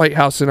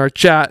Whitehouse in our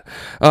chat,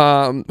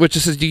 which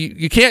says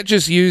you can't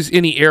just use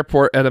any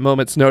airport at a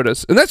moment's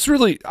notice, and that's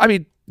really,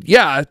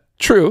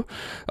 true.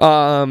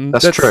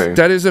 That's true.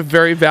 That is a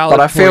very valid.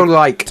 But I feel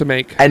like to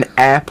make an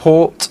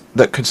airport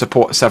that could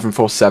support a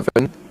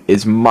 747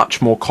 is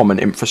much more common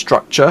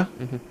infrastructure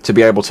to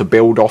be able to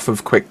build off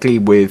of quickly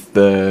with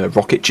the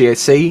rocket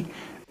GSC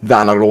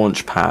than a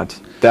launch pad.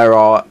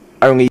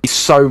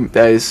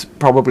 There's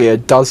probably a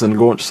dozen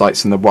launch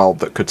sites in the world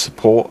that could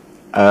support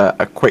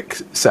a quick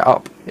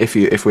setup.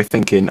 If we're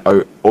thinking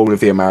all of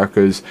the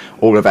Americas,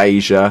 all of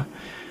Asia.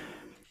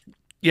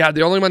 Yeah,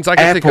 the only ones I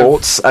can think of.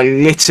 Airports are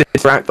littered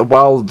throughout the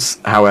world,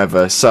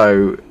 however,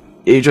 so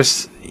you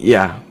just,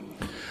 The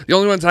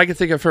only ones I can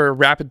think of for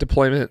rapid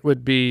deployment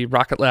would be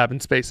Rocket Lab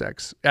and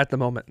SpaceX at the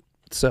moment.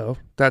 So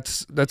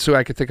that's who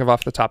I could think of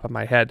off the top of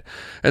my head.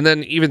 And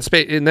then even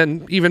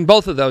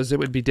both of those, it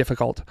would be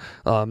difficult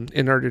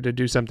in order to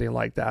do something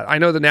like that. I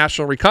know the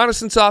National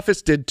Reconnaissance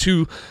Office did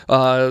two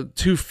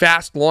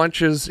fast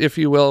launches, if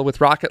you will, with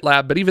Rocket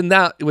Lab, but even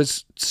that, it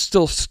was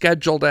still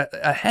scheduled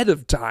ahead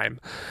of time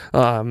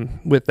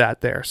with that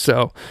there.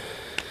 So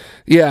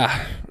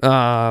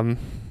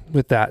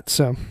with that.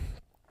 So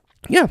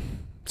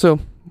so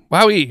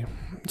wowee.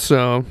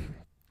 So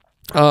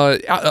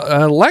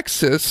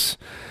Alexis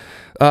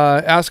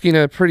asking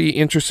a pretty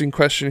interesting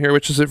question here,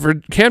 which is,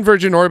 can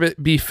Virgin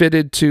Orbit be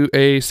fitted to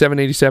a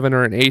 787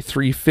 or an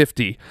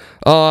A350?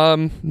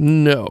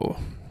 No.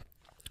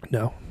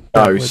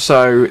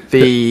 So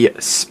the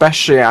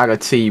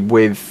speciality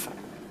with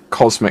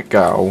Cosmic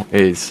Girl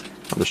is,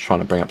 I'm just trying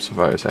to bring up some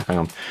photos here, hang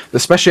on. The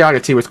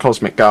speciality with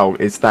Cosmic Girl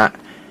is that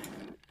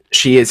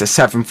she is a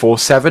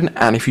 747,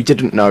 and if you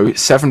didn't know,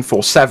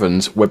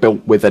 747s were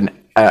built with a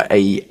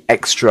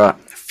extra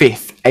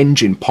fifth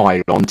engine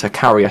pylon to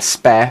carry a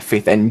spare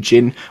fifth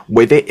engine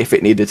with it if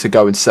it needed to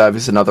go and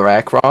service another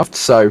aircraft.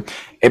 So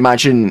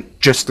imagine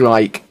just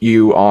like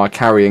you are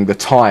carrying the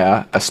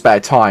tyre, a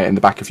spare tyre in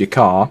the back of your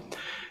car.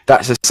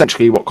 That's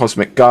essentially what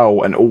Cosmic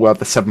Gull and all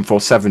other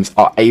 747s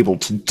are able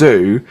to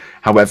do.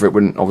 However, it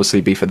wouldn't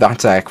obviously be for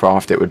that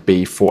aircraft. It would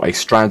be for a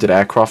stranded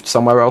aircraft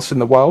somewhere else in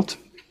the world.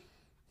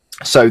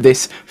 So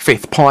this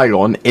fifth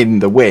pylon in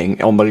the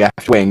wing, on the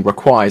left wing,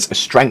 requires a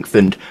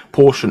strengthened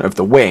portion of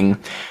the wing,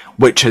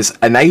 which has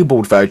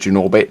enabled Virgin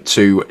Orbit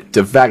to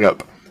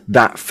develop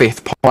that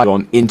fifth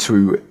pylon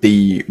into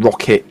the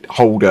rocket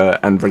holder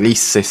and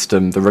release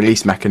system, the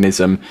release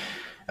mechanism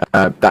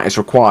that is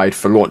required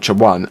for Launcher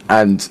 1.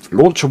 And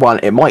Launcher 1,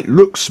 it might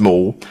look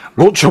small.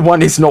 Launcher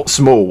 1 is not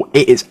small.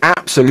 It is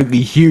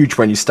absolutely huge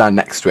when you stand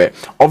next to it.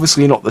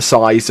 Obviously not the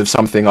size of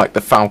something like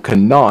the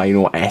Falcon 9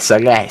 or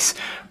SLS.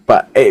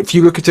 But if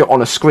you look at it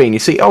on a screen, you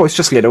see, oh, it's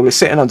just little. It's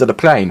sitting under the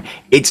plane.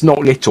 It's not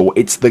little.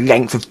 It's the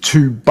length of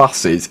 2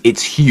 buses.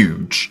 It's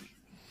huge.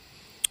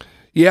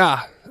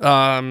 Yeah.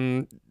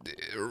 Rockets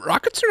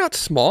are not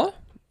small.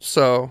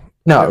 So...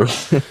 No.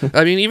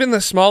 I mean, even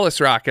the smallest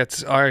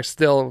rockets are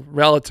still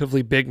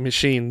relatively big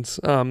machines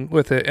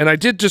with it. And I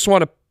did just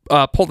want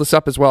to pull this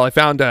up as well. I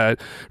found a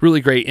really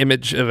great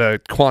image of a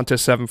Qantas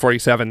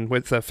 747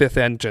 with a fifth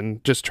engine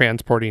just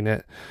transporting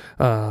it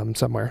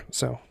somewhere.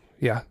 So,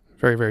 yeah,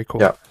 very, very cool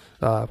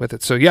with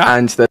it. So, yeah.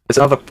 And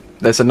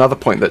there's another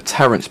point that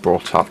Terence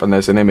brought up, and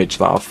there's an image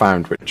that I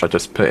found, which I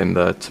just put in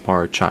the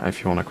TMRO chat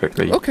if you want to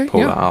quickly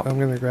pull that up. I'm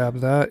going to grab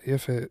that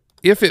if it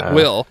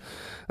will.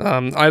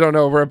 I don't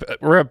know.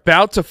 We're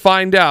about to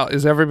find out.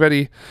 Is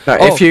everybody? No,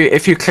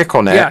 if you click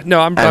on it. Yeah. No,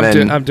 I'm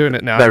doing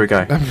it now. There we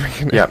go. I'm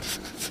bringing it. Yep.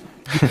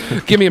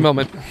 Give me a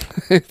moment.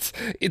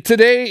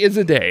 Today is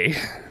a day.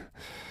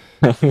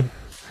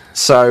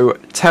 So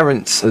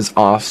Terence has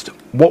asked,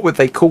 what would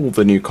they call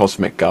the new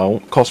Cosmic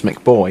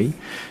Boy?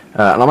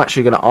 And I'm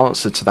actually going to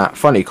answer to that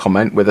funny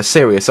comment with a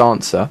serious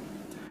answer.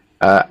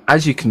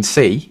 As you can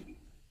see,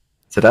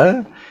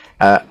 ta-da!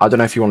 I don't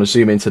know if you want to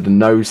zoom into the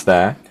nose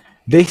there.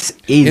 This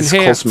is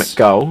Enhance. Cosmic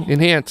Gull.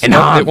 Enhance.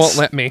 Enhance. No, it won't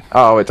let me.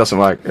 Oh, it doesn't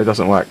work. It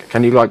doesn't work.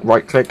 Can you like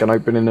right click and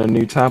open in a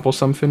new tab or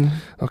something?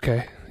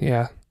 Okay.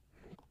 Yeah.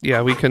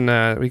 Yeah, we can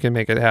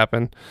make it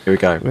happen. Here we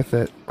go. With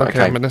it. Okay.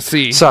 I'm gonna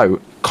see.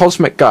 So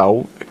Cosmic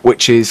Gull,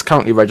 which is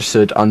currently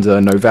registered under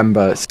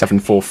November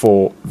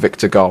 744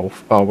 Victor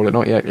Golf. Oh, will it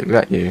not yet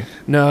let you?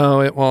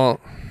 No, it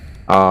won't.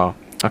 Oh.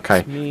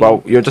 Okay,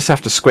 well, you'll just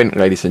have to squint,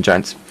 ladies and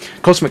gents.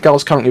 Cosmic Gull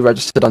is currently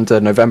registered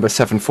under November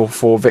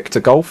 744 Victor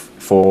Golf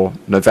for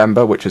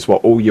November, which is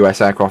what all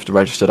US aircraft are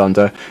registered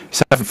under.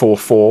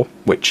 744,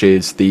 which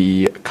is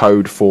the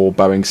code for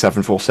Boeing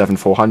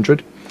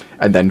 747-400.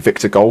 And then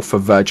Victor Golf for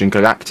Virgin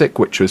Galactic,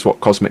 which was what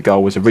Cosmic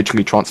Gull was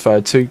originally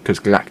transferred to, because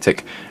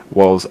Galactic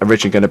was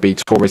originally going to be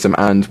tourism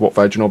and what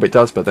Virgin Orbit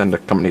does, but then the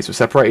companies were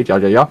separated,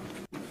 yada yada.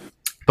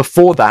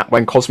 Before that,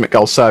 when Cosmic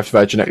Gull served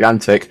Virgin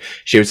Atlantic,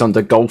 she was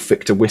under Golf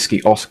Victor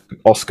Whiskey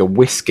Oscar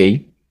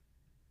Whiskey.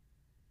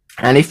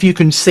 And if you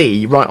can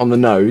see right on the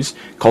nose,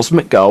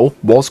 Cosmic Gull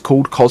was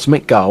called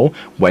Cosmic Gull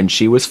when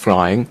she was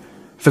flying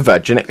for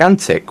Virgin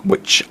Atlantic,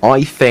 which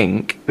I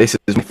think, this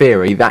is my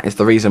theory, that is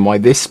the reason why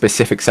this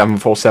specific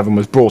 747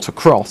 was brought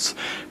across,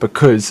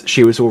 because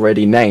she was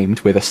already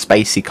named with a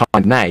spacey kind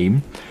of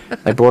name.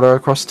 They brought her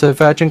across to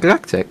Virgin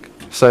Galactic.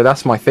 So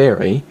that's my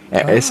theory.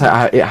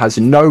 It has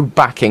no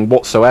backing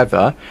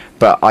whatsoever,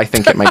 but I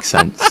think it makes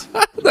sense.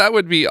 That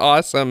would be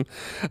awesome.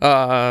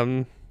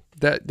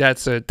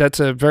 That's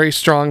a very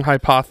strong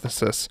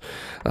hypothesis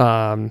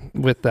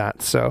with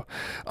that. So,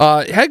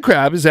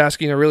 Headcrab is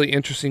asking a really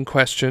interesting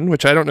question,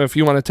 which I don't know if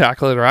you want to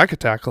tackle it or I could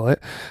tackle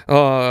it.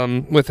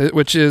 With it,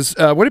 which is,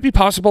 would it be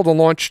possible to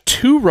launch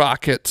 2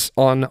 rockets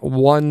on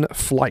one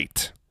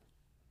flight?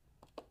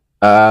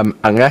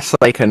 Unless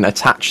they can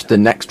attach the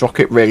next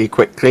rocket really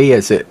quickly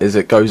as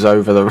it goes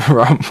over the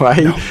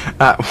runway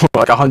at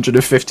like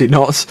 150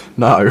 knots.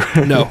 No.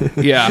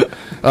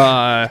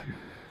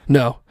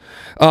 No.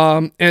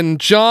 And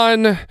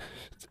John,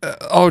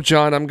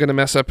 John, I'm gonna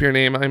mess up your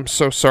name. I'm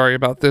so sorry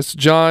about this,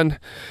 John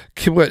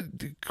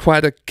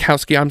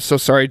Kwiatkowski. I'm so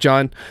sorry,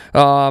 John.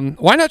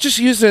 Why not just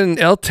use an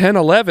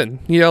L-1011?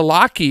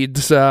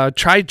 Lockheed's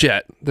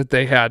trijet that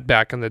they had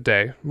back in the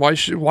day. Why?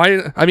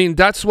 I mean,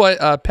 that's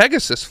what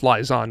Pegasus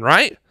flies on,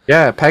 right?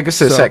 Yeah,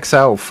 Pegasus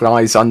XL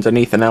flies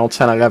underneath an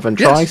L-1011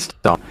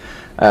 TriStar.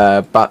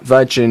 But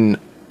Virgin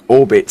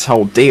Orbit's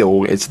whole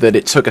deal is that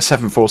it took a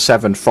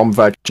 747 from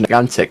Virgin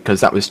Atlantic because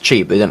that was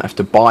cheap. They didn't have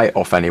to buy it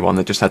off anyone.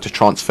 They just had to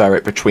transfer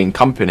it between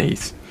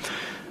companies.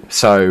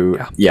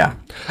 So, yeah.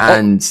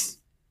 And,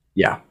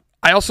 yeah.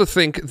 I also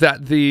think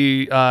that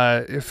the,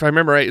 if I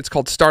remember right, it's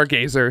called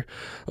Stargazer.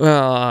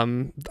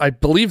 I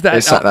believe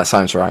that... that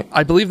sounds right.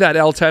 I believe that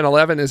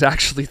L-1011 is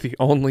actually the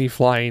only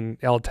flying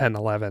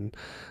L-1011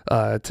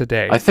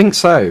 today. I think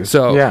so.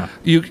 So, yeah.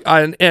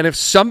 And if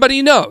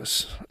somebody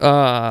knows...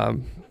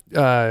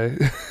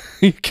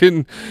 you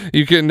can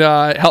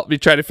help me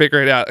try to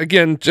figure it out.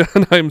 Again,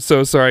 John, I'm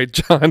so sorry,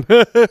 John.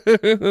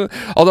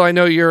 Although I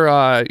know you're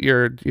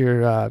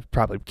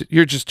probably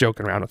you're just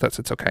joking around with us.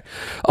 It's okay.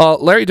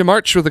 Larry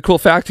DeMarch with a cool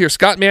fact here.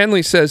 Scott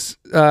Manley says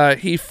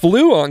he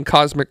flew on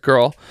Cosmic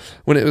Girl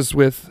when it was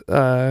with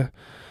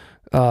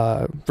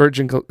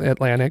Virgin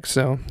Atlantic,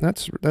 so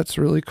that's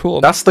really cool.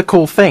 That's the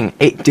cool thing.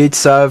 It did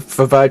serve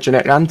for Virgin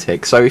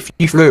Atlantic. So if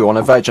you flew on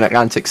a Virgin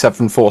Atlantic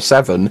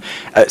 747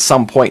 at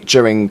some point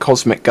during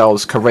Cosmic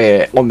Girl's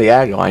career on the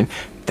airline,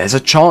 there's a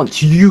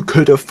chance you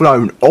could have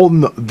flown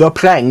on the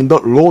plane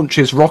that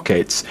launches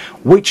rockets,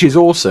 which is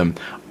awesome.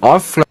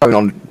 I've flown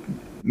on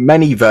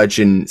many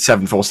Virgin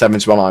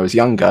 747s when I was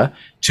younger,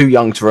 too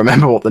young to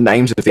remember what the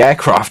names of the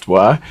aircraft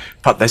were,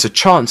 but there's a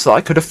chance that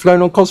I could have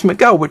flown on Cosmic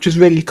Girl, which is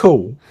really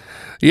cool.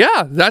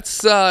 Yeah,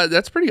 that's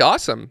pretty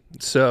awesome.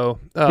 So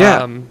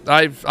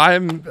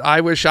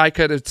I wish I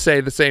could say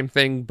the same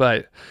thing,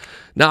 but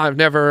no, I've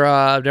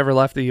never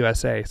left the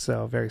USA,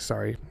 so very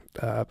sorry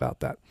about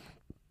that.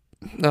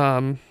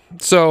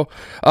 So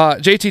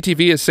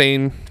JTTV is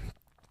saying,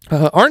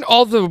 aren't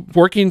all the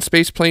working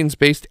space planes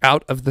based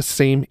out of the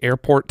same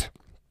airport?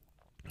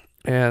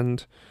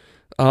 And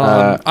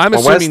I'm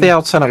assuming, where's the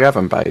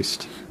L1011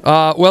 based?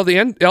 Well, the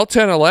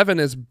L1011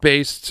 is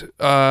based.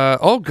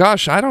 Oh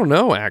gosh, I don't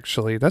know.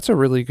 Actually, that's a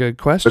really good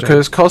question.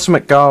 Because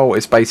Cosmic Girl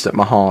is based at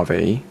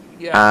Mojave,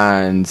 yeah.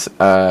 and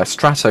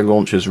Strato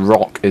Launcher's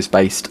Rock is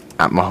based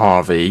at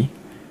Mojave.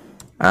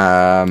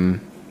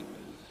 I'm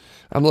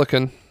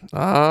looking. So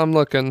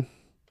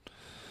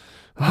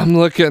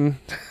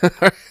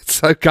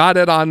I got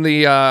it on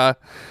the.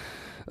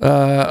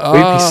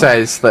 Loopy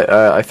says that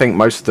I think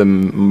most of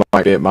them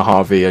might be at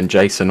Mojave, and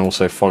Jason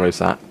also follows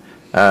that.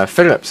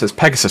 Philip says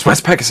Pegasus.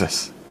 Where's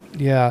Pegasus?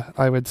 Yeah,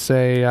 I would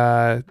say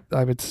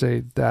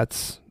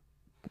that's,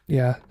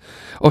 yeah.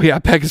 Oh yeah,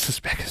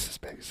 Pegasus.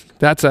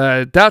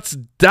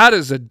 That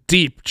is a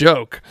deep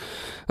joke,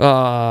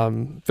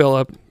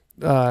 Philip.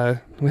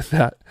 With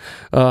that.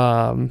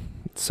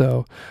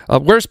 So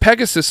where's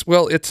Pegasus?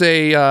 Well, it's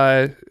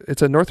a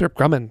Northrop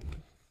Grumman,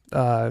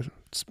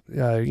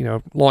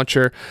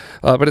 launcher,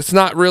 but it's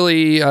not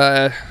really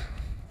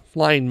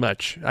flying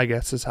much, I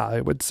guess is how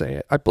I would say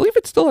it. I believe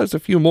it still has a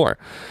few more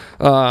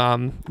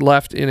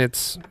left in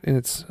its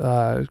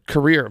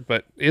career,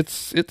 but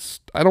it's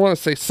I don't want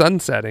to say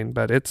sunsetting,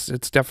 but it's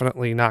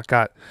definitely not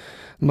got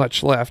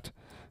much left.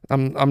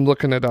 I'm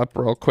looking it up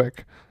real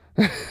quick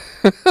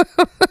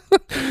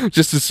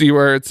just to see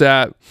where it's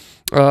at.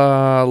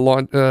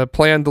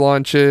 Planned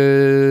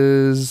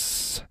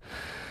launches.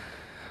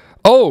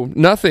 Oh,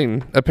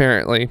 nothing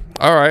apparently.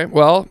 All right,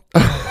 well,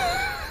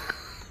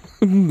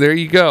 there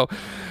you go.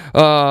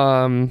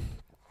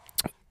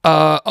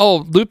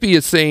 Loopy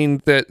is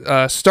saying that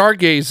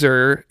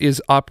Stargazer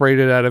is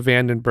operated out of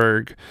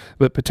Vandenberg,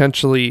 but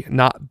potentially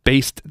not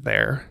based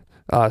there.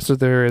 So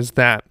there is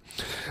that.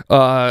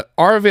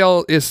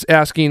 Arvale is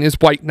asking, is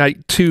White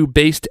Knight 2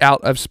 based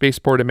out of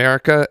Spaceport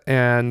America?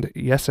 And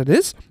yes, it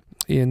is,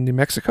 in New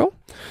Mexico.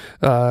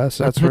 So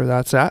that's where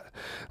that's at.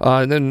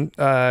 And then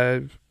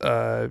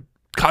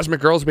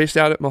Cosmic Girl is based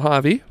out at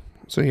Mojave.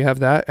 So you have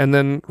that. And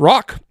then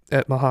Rock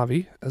at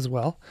Mojave as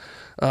well.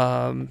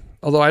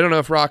 Although I don't know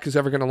if Rock is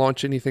ever going to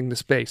launch anything to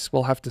space.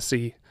 We'll have to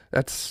see.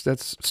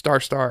 That's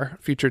star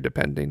future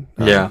depending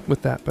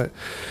with that. But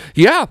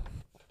yeah,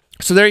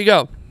 so there you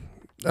go.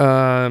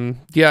 And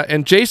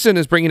Jason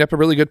is bringing up a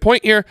really good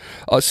point here.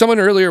 Someone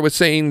earlier was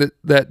saying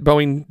that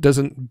Boeing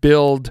doesn't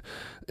build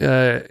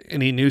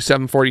any new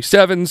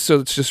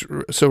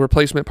 747s, so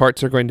replacement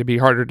parts are going to be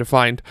harder to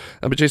find.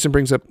 But Jason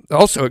brings up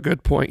also a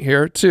good point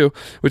here too,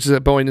 which is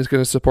that Boeing is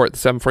going to support the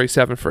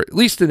 747 for at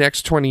least the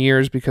next 20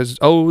 years because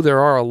there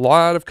are a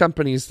lot of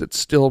companies that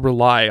still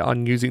rely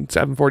on using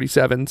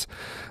 747s,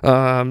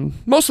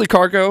 mostly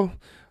cargo,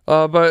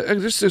 but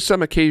there's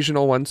some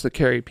occasional ones that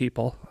carry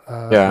people.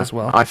 As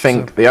well. I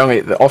think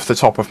off the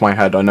top of my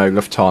head, I know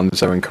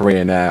Lufthansa and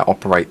Korean Air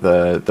operate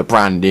the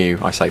brand new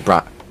Boeing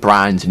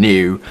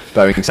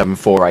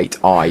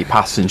 748i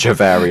passenger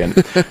variant,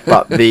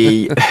 but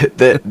the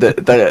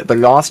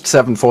last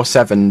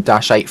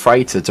 747-8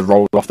 freighter to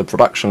roll off the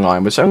production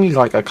line was only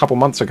like a couple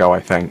months ago, I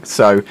think.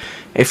 So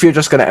if you're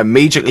just going to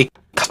immediately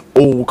cut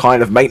all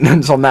kind of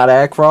maintenance on that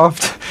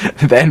aircraft,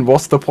 then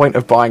what's the point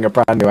of buying a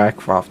brand new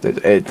aircraft?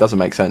 It doesn't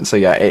make sense. So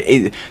yeah,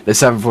 the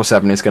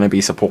 747 is going to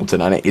be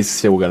supported, and it is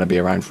still going to be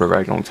around for a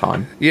very long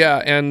time.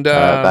 Yeah, and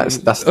that's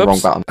the wrong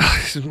button.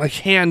 My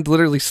hand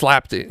literally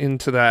slapped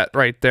into that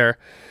right there,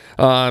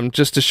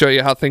 just to show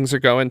you how things are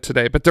going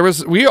today. But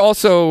we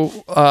also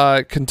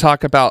can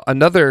talk about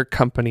another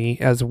company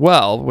as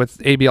well with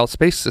ABL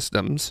Space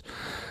Systems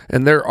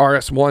and their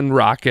RS-1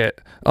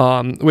 rocket,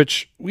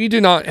 which we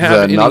do not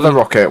have another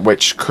rocket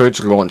which could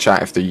launch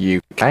out of the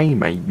UK,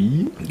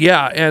 maybe.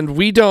 Yeah, and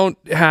we don't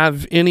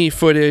have any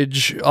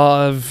footage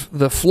of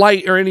the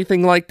flight or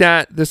anything like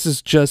that. This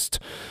is just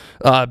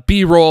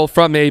B-roll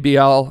from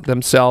ABL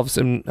themselves,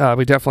 and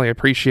we definitely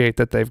appreciate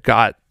that they've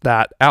got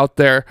that out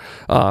there.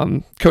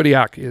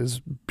 Kodiak is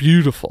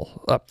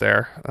beautiful up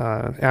there,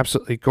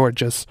 absolutely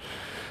gorgeous.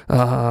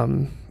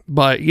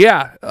 But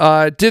yeah,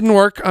 it didn't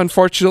work,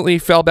 unfortunately.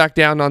 Fell back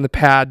down on the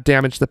pad,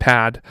 damaged the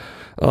pad.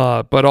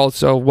 But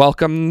also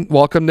welcome to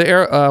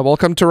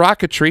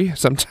rocketry.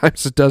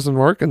 Sometimes it doesn't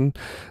work and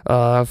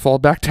fall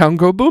back down,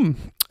 go boom,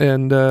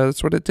 and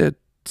that's what it did.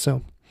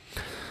 So,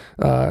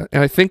 and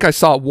I think I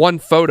saw one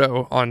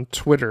photo on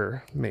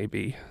Twitter,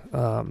 maybe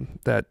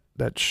that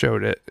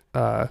showed it,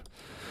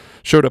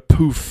 showed a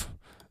poof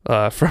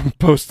from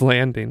post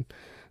landing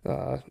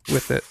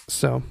with it.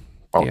 So,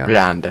 yeah.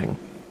 Landing.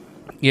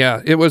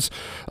 Yeah, it was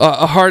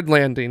a hard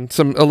landing,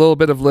 a little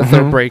bit of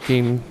litho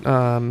braking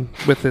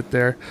with it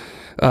there.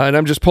 And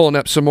I'm just pulling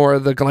up some more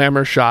of the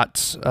glamour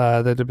shots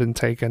that have been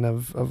taken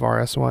of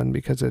RS1,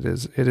 because it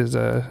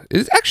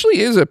actually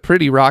is a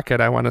pretty rocket,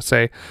 I want to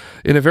say,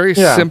 in a very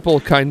simple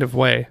kind of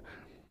way.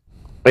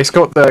 It's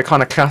got the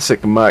kind of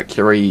classic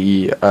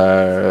Mercury,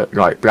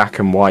 like black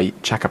and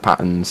white checker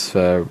patterns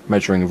for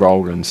measuring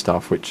roll and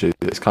stuff, which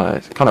is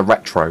kind of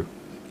retro.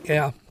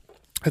 Yeah,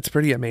 it's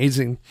pretty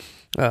amazing.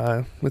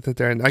 With it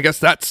there, and I guess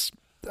that's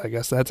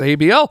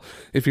ABL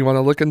if you want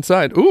to look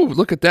inside. Ooh,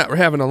 look at that, we're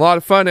having a lot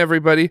of fun,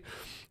 everybody.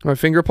 My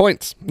finger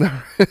points.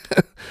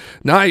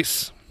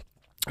 Nice.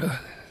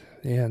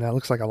 Yeah, that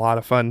looks like a lot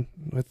of fun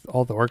with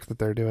all the work that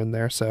they're doing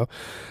there. So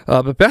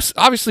but best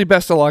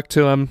of luck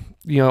to them,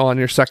 on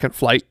your second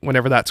flight,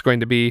 whenever that's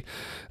going to be,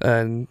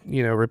 and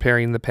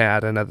repairing the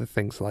pad and other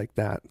things like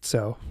that.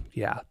 So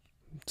yeah,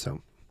 so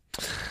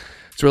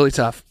it's really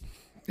tough.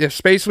 If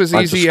space was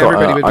easy,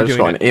 everybody would be doing it. I just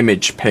got an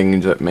image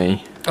pinged at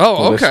me.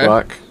 Oh, okay. Will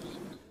this work?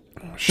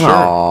 Sure.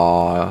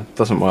 Aww,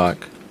 doesn't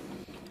work.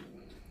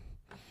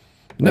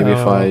 Maybe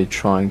if I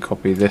try and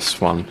copy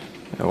this one,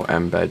 it will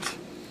embed.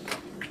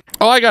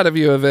 Oh, I got a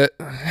view of it.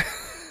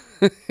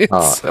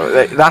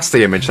 That's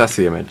the image. That's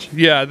the image.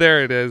 Yeah,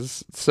 there it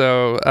is.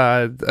 So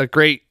a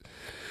great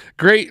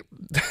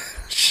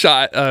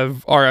shot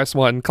of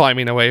RS1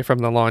 climbing away from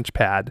the launch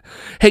pad.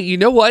 Hey, you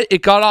know what?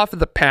 It got off of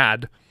the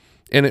pad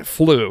and it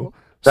flew.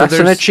 That's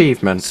an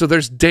achievement. So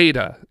there's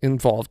data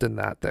involved in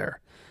that there.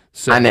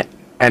 So,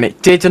 and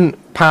it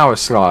didn't power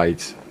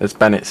slide, as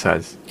Bennett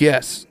says.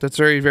 Yes, that's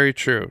very, very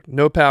true.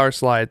 No power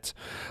slides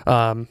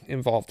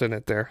involved in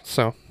it there.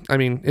 So, I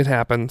mean, it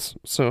happens.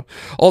 So,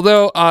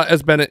 although,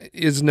 as Bennett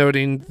is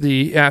noting,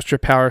 the Astra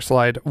power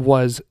slide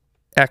was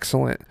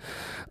excellent.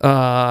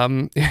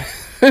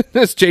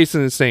 As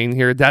Jason is saying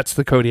here, that's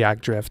the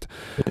Kodiak drift.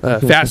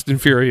 Fast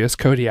and Furious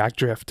Kodiak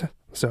drift.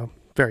 So,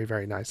 very,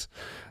 very nice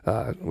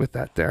with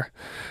that there.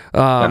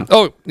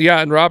 Oh, yeah,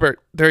 and Robert,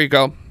 there you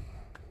go.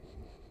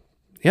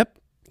 Yep,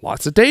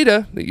 lots of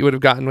data that you would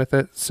have gotten with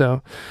it.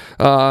 So,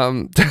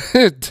 Dan,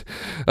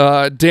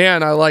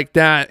 I like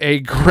that. A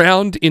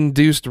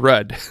ground-induced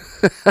RUD.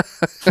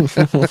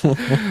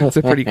 That's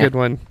a pretty good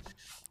one.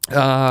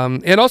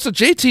 And also,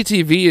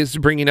 JTTV is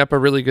bringing up a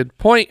really good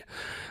point.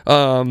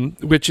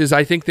 Which is,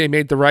 I think they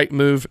made the right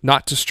move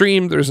not to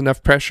stream. There's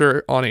enough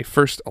pressure on a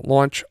first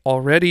launch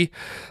already.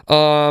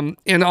 And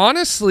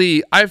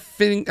honestly, I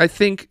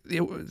think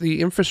the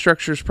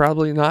infrastructure is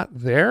probably not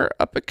there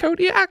up at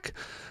Kodiak.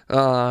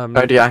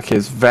 Kodiak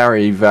is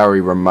very, very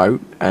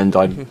remote, and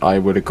I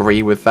would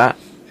agree with that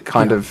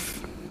kind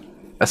of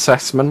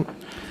assessment.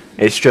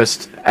 It's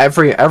just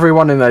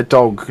everyone and their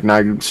dog now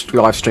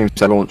live streams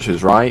their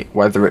launches, right?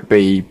 Whether it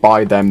be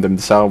by them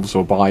themselves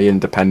or by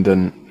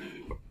independent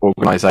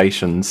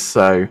organizations.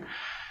 So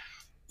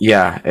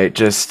yeah,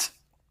 it's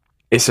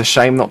a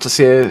shame not to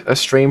see a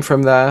stream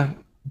from there,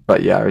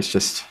 but yeah,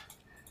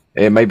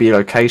 it may be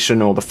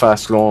location or the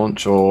first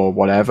launch or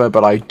whatever,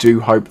 but I do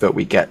hope that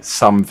we get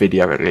some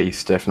video at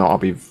least. If not, I'll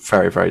be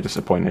very, very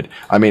disappointed.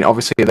 I mean,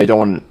 obviously they don't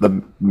want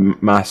the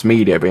mass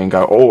media being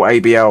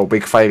ABL,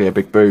 big failure,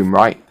 big boom,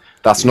 right?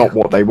 That's not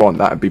what they want.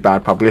 That would be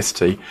bad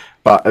publicity.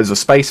 But as a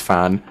space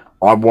fan,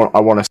 I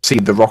want to see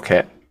the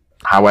rocket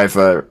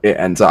however it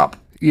ends up.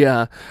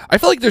 Yeah, I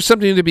feel like there's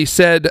something to be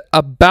said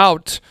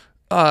about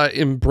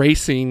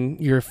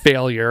embracing your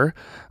failure,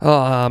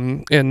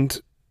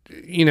 and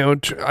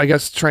I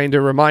guess trying to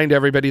remind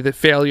everybody that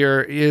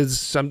failure is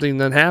something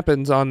that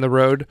happens on the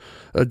road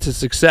to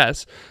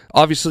success.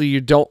 Obviously, you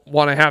don't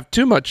want to have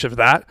too much of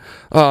that,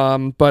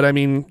 but I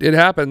mean, it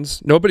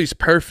happens. Nobody's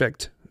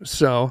perfect.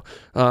 So,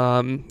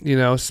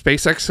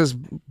 SpaceX has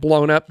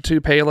blown up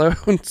 2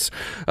 payloads.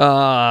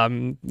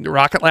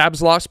 Rocket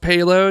Lab's lost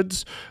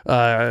payloads.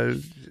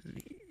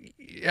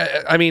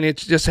 I mean, it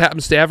just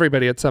happens to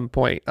everybody at some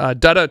point.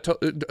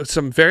 Dutta,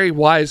 some very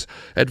wise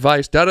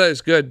advice. Dutta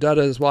is good.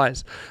 Dutta is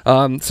wise.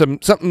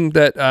 Something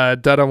that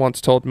Dutta once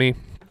told me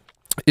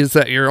is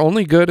that you're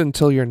only good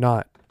until you're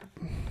not.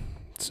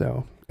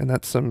 So, and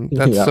that's some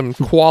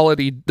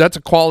quality. That's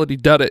a quality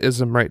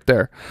Dutta-ism right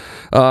there.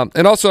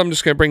 And also, I'm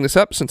just going to bring this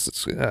up since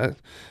it's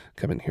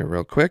coming here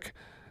real quick.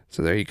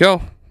 So there you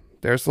go.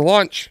 There's the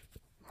launch,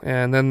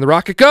 and then the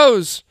rocket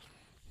goes.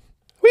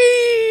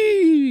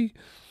 Whee!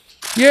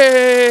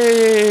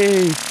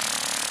 Yay!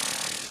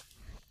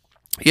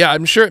 Yeah,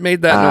 I'm sure it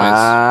made that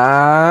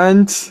noise.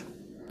 And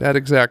that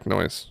exact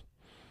noise.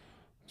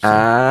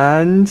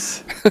 And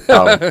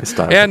it's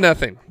done. And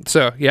nothing.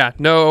 So yeah,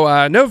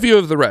 no view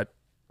of the red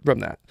from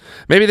that.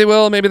 Maybe they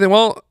will, maybe they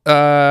won't.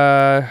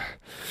 It's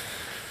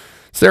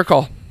their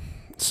call.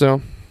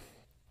 So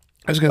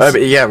I was gonna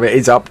say, yeah,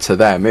 it's up to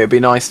them. It'd be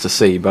nice to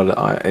see,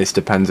 but it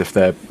depends if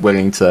they're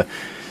willing to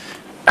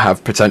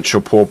have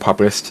potential poor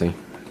publicity.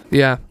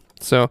 yeah.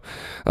 So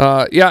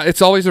yeah,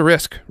 it's always a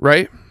risk,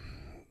 right?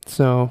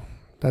 So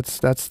that's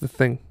the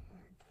thing.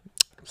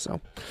 So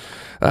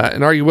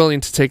and are you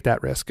willing to take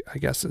that risk, I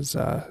guess is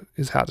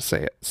how to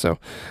say it. So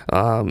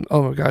oh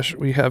my gosh,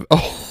 we have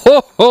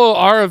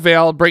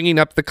Aravel bringing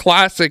up the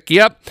classic.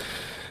 Yep.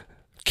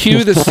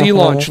 Cue the sea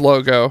launch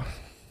logo.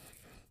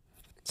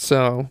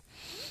 So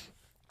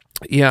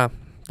yeah,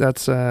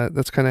 that's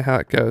kind of how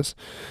it goes.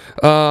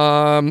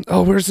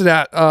 Where's it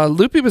at?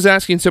 Loopy was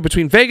asking, so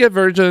between Vega,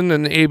 Virgin,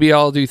 and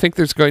ABL, do you think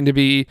there's going to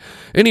be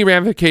any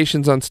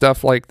ramifications on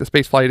stuff like the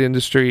spaceflight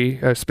industry,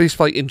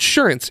 spaceflight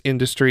insurance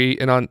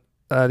industry, and on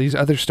these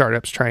other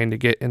startups trying to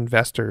get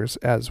investors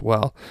as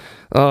well?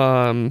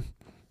 I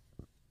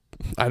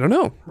don't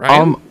know,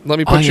 Ryan. Let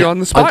me put you on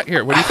the spot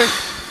here. What do you think?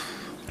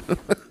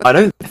 I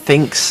don't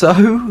think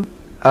so.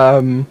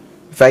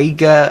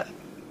 Vega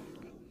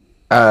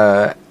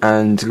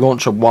and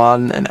Launcher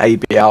 1 and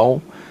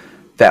ABL,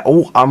 they're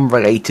all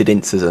unrelated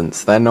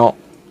incidents. They're not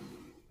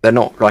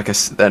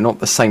the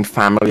same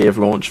family of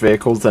launch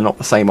vehicles. They're not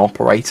the same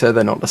operator.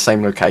 They're not the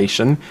same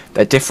location.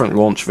 They're different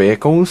launch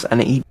vehicles,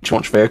 and each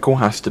launch vehicle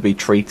has to be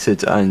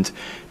treated and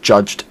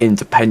judged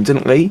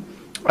independently.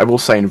 I will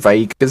say in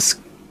Vega's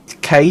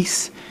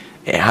case,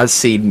 it has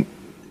seen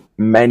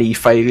many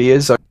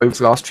failures over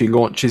the last few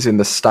launches in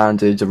the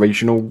standard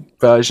original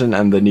version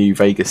and the new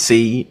Vega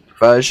C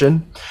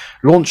version.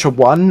 Launcher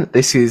 1,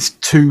 this is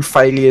 2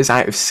 failures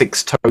out of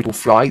 6 total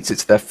flights.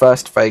 It's their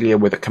first failure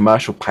with a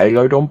commercial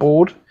payload on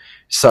board.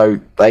 So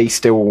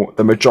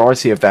the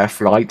majority of their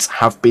flights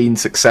have been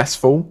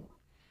successful.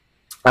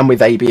 And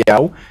with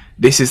ABL,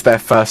 this is their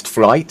first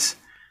flight.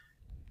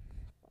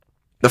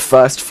 The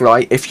first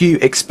flight, if you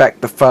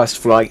expect the first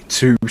flight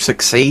to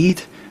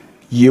succeed,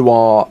 you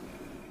are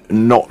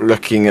not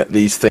looking at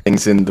these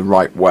things in the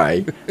right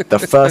way. The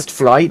first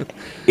flight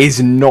is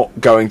not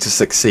going to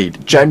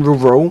succeed. General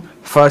rule,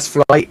 first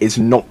flight is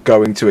not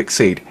going to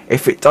exceed.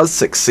 If it does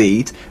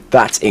succeed,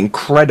 that's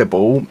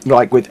incredible.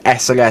 Like with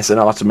SLS and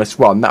Artemis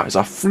 1, that was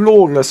a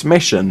flawless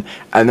mission,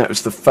 and that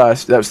was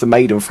the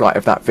maiden flight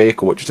of that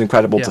vehicle, which was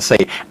incredible to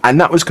see. And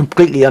that was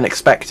completely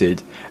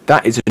unexpected.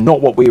 That is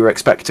not what we were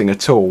expecting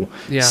at all.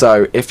 Yeah.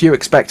 So if you're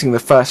expecting the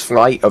first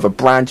flight of a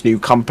brand new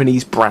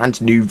company's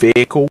brand new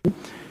vehicle,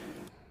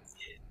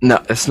 no,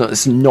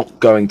 it's not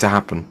going to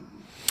happen.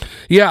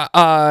 Yeah,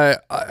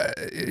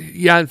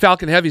 and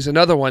Falcon Heavy's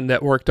another one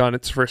that worked on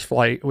its first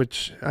flight,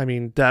 which, I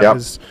mean, that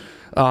was,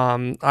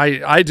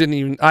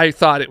 I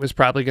thought it was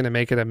probably going to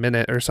make it a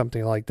minute or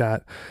something like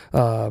that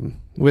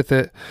with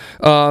it.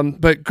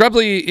 But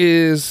Grubbly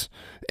is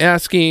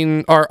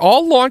asking, are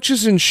all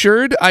launches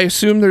insured? I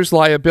assume there's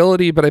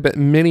liability, but I bet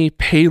many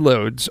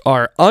payloads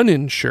are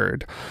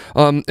uninsured.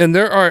 And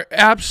there are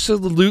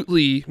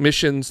absolutely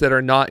missions that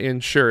are not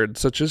insured,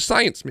 such as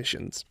science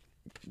missions.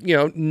 You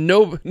know,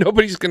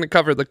 nobody's going to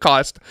cover the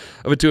cost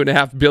of a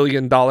 $2.5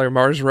 billion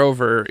Mars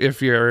rover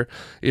if your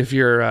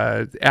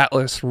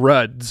Atlas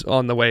ruds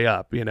on the way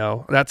up. You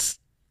know, that's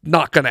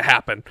not going to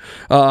happen.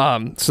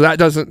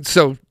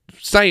 So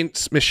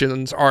science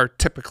missions are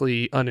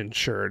typically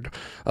uninsured,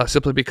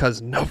 simply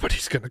because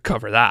nobody's going to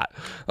cover that.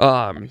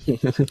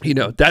 You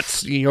know,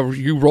 that's,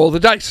 you roll the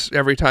dice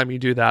every time you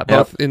do that,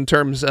 both in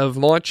terms of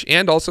launch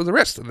and also the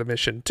rest of the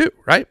mission too,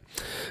 right?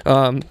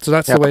 So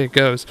that's the way it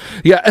goes.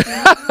 Yeah,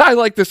 I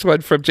like this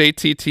one from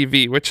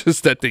JTTV, which is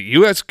that the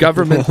U.S.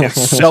 government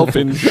is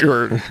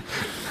self-insured.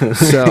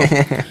 So,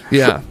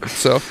 yeah.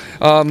 So,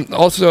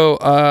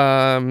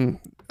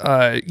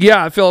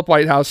 Philip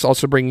Whitehouse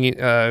also bringing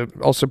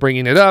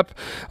it up.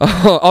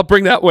 I'll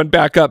bring that one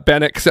back up,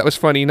 Bennett, because that was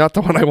funny. Not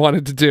the one I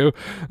wanted to do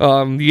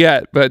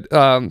yet, but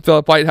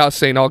Philip Whitehouse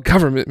saying all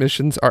government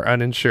missions are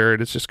uninsured.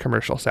 It's just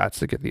commercial sats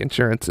to get the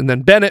insurance. And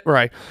then Bennett,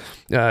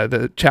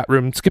 the chat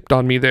room skipped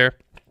on me there.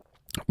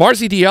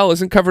 Mars EDL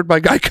isn't covered by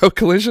Geico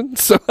Collision,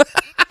 so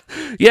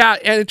yeah,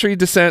 entry,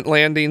 descent,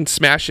 landing,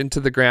 smash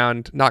into the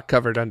ground, not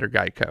covered under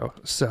Geico.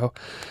 So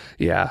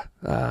yeah.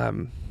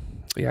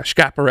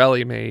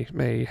 Schiaparelli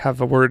may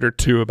have a word or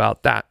two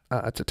about that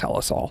to tell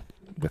us all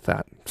with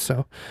that.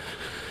 So,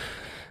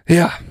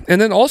 yeah.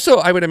 And then also,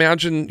 I would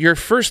imagine your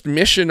first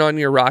mission on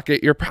your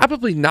rocket, you're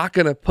probably not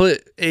going to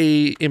put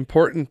a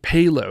important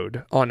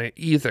payload on it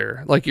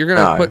either. Like, you're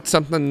going to put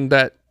something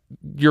that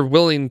you're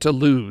willing to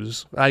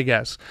lose, I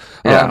guess.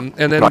 Yeah,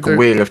 and then like a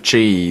wheel of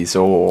cheese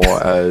or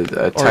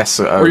a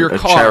Tesla, or your a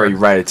car. cherry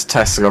red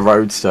Tesla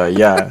Roadster.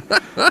 Yeah,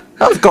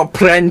 I've got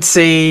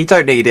plenty.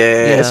 Don't need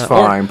it. Yeah. It's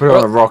fine. Put it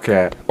on a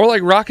rocket. Or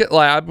like Rocket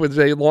Lab, where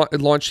they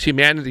launched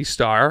Humanity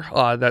Star.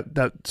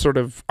 That sort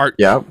of art.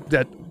 Yeah.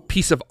 That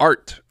piece of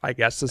art, I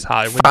guess, is how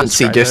I would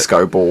fancy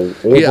disco ball,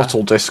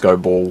 orbital disco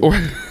ball.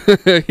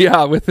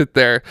 Yeah, with it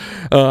there.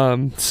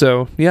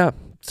 So yeah.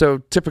 So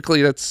typically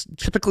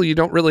you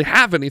don't really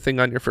have anything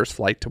on your first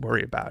flight to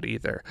worry about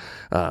either.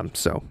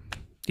 So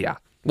yeah,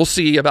 we'll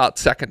see about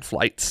second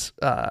flights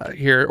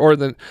here,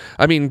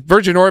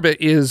 Virgin Orbit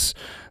is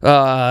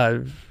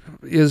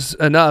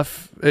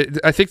enough.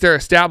 I think they're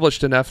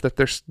established enough that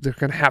they're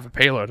going to have a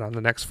payload on the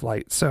next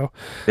flight. So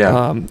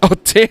Yeah.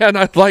 Dan,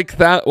 I like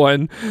that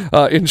one.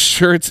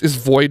 Insurance is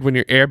void when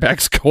your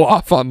airbags go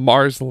off on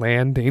Mars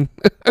landing.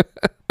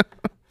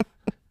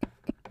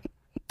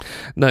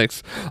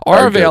 Nice.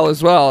 Arvale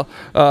as well.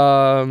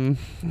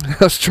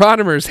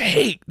 Astronomers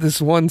hate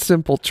this one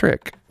simple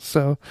trick.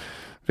 So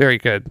very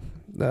good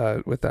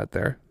with that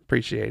there.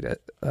 Appreciate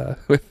it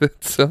with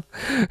it. So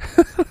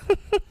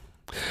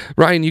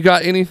Ryan, you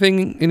got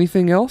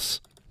anything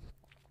else?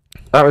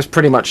 That was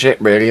pretty much it,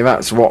 really.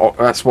 That's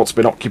what's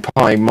been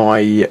occupying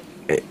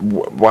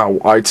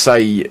I'd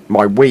say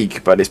my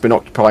week, but it's been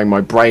occupying my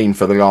brain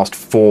for the last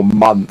 4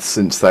 months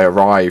since they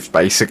arrived,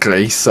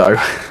 basically. So,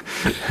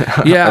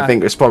 yeah, I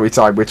think it's probably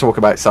time we talk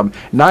about some.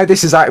 Now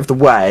this is out of the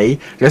way,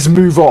 let's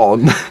move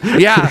on.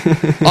 Yeah,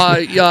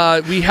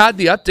 we had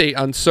the update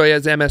on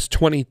Soyuz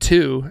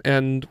MS-22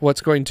 and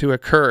what's going to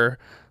occur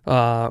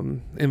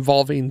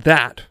involving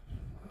that.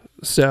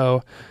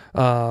 So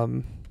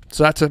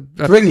that's it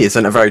really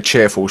isn't a very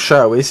cheerful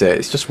show, is it?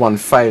 It's just one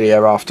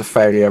failure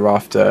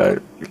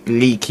after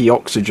leaky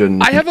oxygen.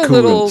 I have a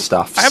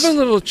stuff.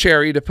 little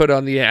cherry to put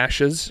on the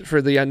ashes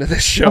for the end of the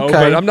show, okay.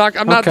 but I'm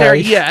not there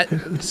yet.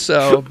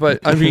 So, but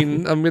I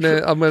mean, I'm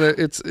gonna.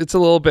 It's a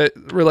little bit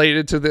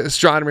related to the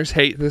astronomers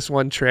hate this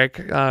one trick,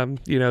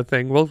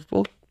 thing.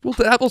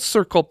 We'll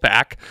circle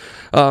back.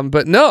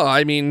 But no,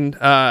 I mean,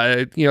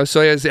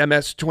 Soyuz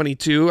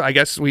MS-22, I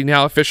guess we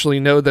now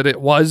officially know that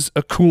it was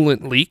a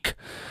coolant leak.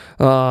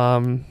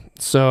 And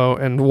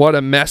what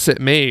a mess it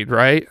made,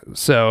 right?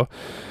 So,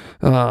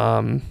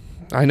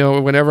 I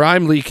know whenever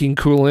I'm leaking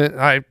coolant,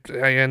 I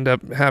end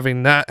up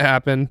having that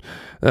happen,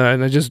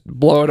 and I just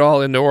blow it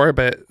all into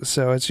orbit.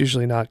 So it's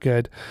usually not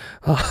good.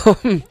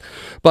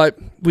 But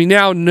we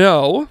now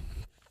know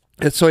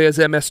that Soyuz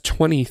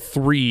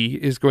MS-23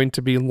 is going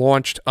to be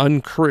launched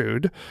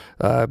uncrewed,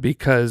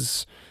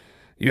 because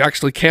you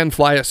actually can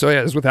fly a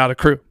Soyuz without a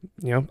crew,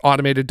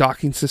 automated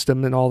docking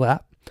system and all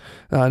that.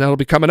 That'll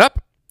be coming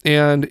up.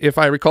 And if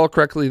I recall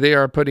correctly, they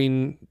are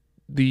putting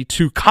the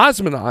 2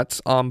 cosmonauts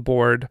on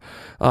board,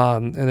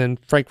 and then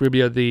Frank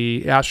Rubio,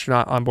 the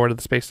astronaut on board of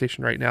the space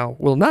station right now,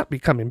 will not be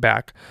coming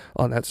back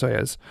on that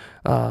Soyuz,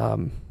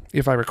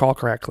 if I recall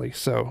correctly.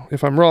 So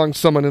if I'm wrong,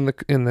 someone in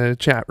the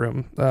chat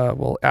room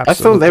will absolutely. I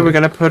thought they were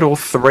going to put all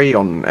 3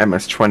 on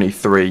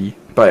MS-23,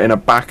 but in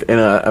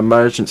a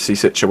emergency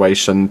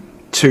situation,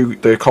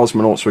 the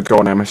cosmonauts would go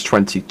on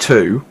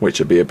MS-22, which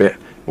would be a bit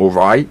all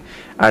right,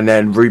 and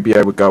then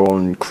Rubio would go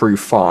on Crew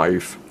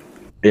 5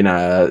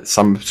 in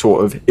some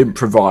sort of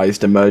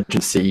improvised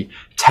emergency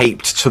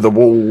taped to the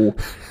wall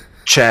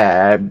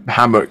chair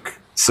hammock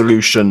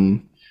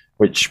solution,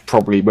 which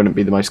probably wouldn't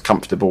be the most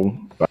comfortable,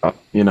 but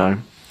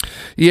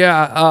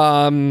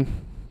yeah,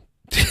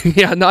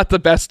 yeah, not the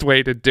best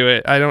way to do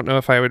it. I don't know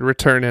if I would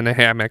return in a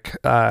hammock.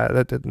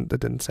 That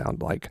didn't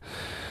sound like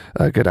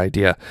a good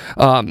idea.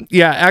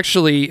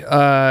 Actually,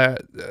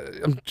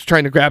 I'm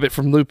trying to grab it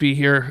from Loopy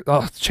here.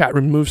 Oh, the chat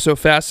room moves so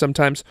fast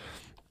sometimes.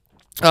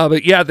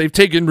 But yeah, they've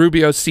taken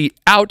Rubio's seat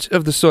out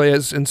of the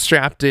Soyuz and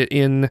strapped it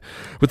in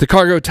with the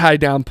cargo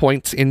tie-down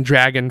points in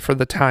Dragon for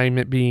the time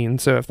it being,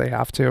 so if they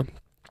have to.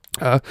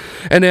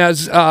 And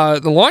as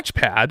the launch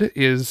pad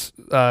is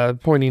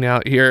pointing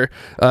out here,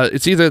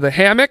 it's either the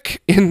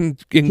hammock in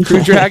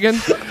Crew Dragon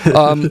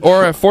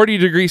or a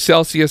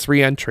 40°C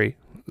re-entry.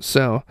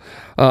 So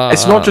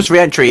it's not just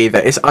re-entry either.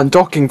 It's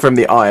undocking from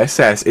the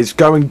ISS. It's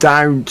going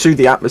down to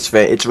the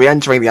atmosphere. It's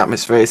re-entering the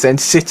atmosphere. It's then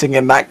sitting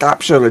in that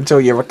capsule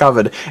until you're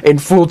recovered in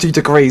 40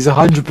 degrees,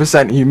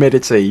 100%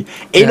 humidity,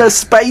 in a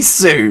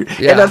spacesuit,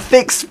 in a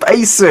thick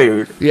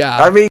spacesuit. Yeah,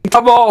 I mean,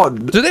 come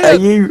on. Do they?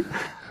 In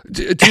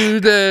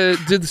the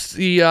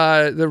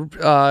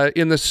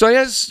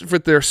Soyuz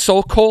with their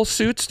Sokol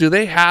suits, do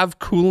they have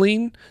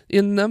cooling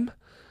in them,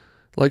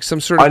 like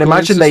some sort of? I'd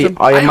imagine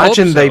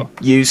they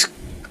use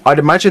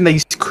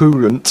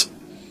coolant,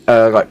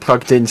 like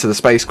plugged into the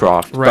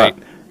spacecraft. Right.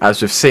 But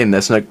as we've seen,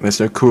 there's no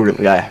coolant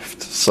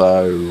left.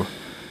 So.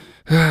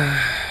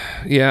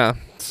 Yeah.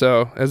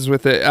 So as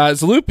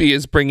Loopy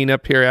is bringing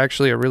up here,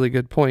 actually a really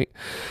good point,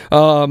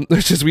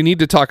 which is we need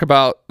to talk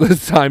about the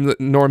time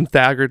that Norm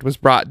Thagard was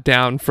brought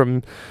down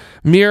from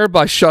Mir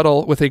by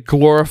shuttle with a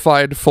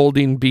glorified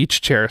folding beach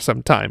chair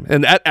sometime,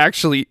 and that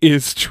actually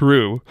is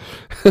true.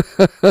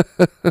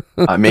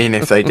 I mean,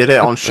 if they did it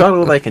on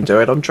shuttle, they can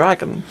do it on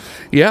Dragon.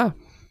 Yeah,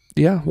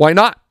 why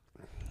not?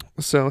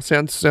 So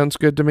sounds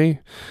good to me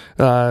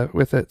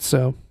with it.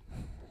 So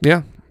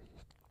yeah,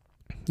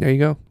 there you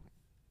go.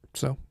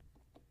 So.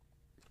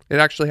 It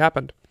actually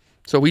happened.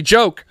 So we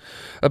joke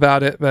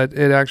about it, but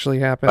it actually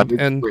happened.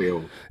 And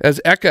real.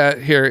 As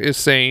Eka here is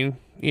saying,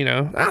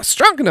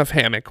 strong enough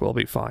hammock will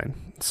be fine.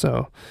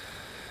 So,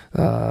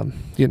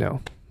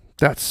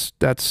 That's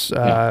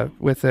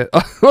with it.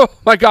 Oh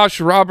my gosh,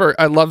 Robert,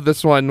 I love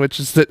this one, which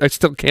is that I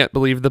still can't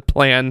believe the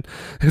plan.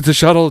 The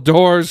shuttle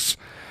doors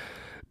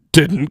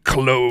didn't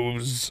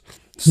close.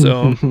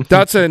 So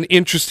that's an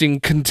interesting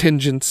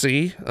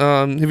contingency.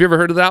 Have you ever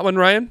heard of that one,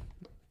 Ryan?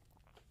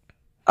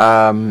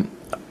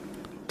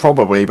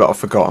 Probably, but I've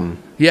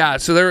forgotten. Yeah,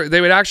 so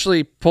they would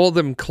actually pull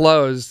them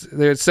closed.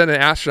 They would send an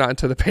astronaut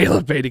into the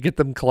payload bay to get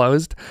them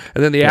closed,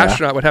 and then the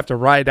astronaut would have to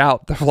ride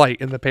out the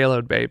flight in the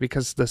payload bay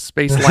because the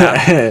space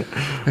lab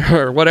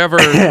or whatever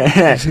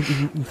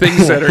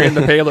things that are in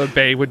the payload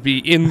bay would be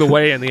in the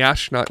way, and the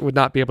astronaut would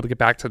not be able to get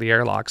back to the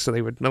airlock, so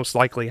they would most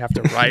likely have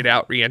to ride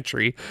out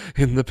re-entry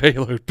in the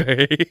payload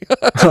bay.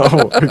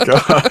 Oh my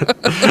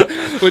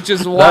god. Which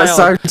is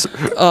wild.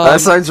 That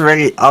sounds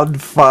really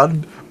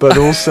unfun. But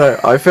also,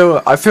 I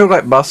feel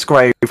like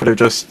Musgrave would have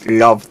just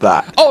loved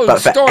that. Oh, but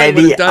for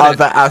any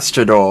other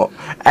astronaut,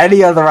 I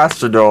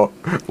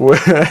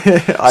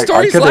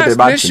couldn't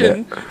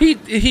imagine it.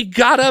 He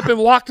got up and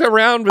walked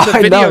around with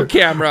a video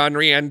camera on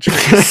re-entry.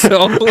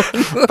 So,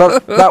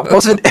 but that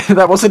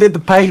wasn't in the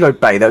payload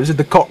bay. That was in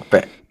the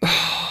cockpit.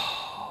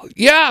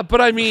 Yeah,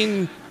 but I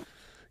mean,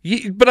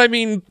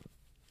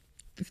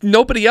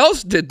 nobody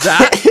else did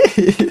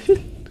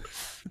that.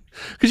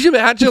 Could you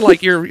imagine,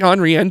 like, you're on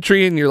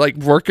re-entry and you're, like,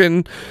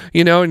 working,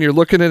 you know, and you're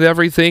looking at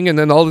everything, and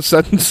then all of a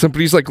sudden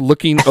somebody's, like,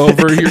 looking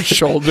over your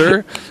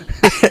shoulder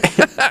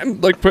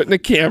and, like, putting a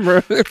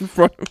camera in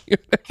front of you.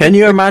 Can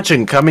you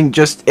imagine coming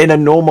just in a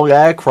normal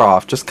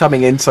aircraft, just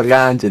coming into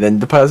landing, and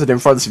the person in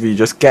front of you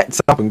just gets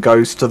up and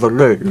goes to the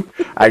loo,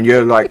 and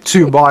you're, like,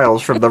 2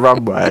 miles from the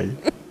runway?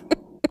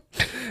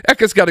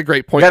 Ekka's got a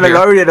great point Get here.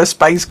 alone in a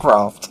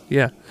spacecraft.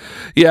 Yeah.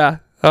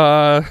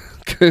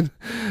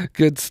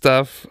 Good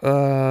stuff.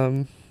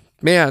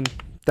 Man,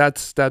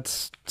 that's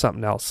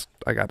something else,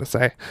 I gotta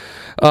say.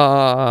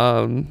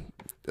 Oh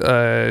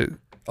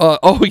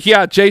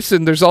yeah,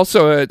 Jason, there's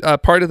also a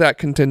part of that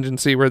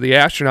contingency where the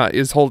astronaut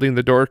is holding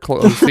the door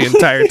closed the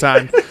entire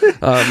time,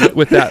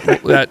 with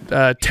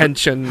that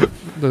tension,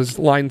 those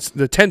lines,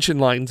 the tension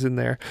lines in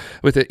there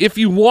with it. If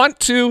you want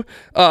to,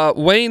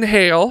 Wayne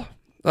Hale,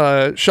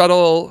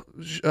 shuttle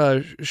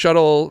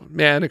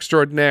man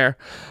extraordinaire,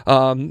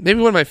 maybe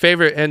one of my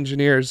favorite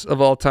engineers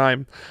of all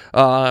time.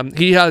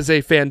 He has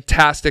a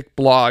fantastic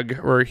blog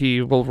where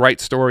he will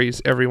write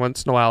stories every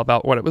once in a while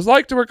about what it was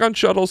like to work on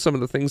shuttles, some of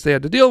the things they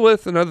had to deal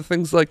with, and other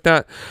things like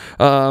that.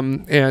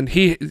 And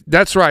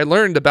that's where I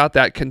learned about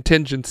that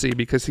contingency,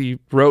 because he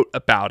wrote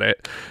about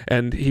it,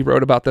 and he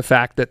wrote about the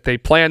fact that they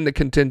planned the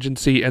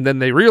contingency and then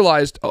they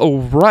realized, oh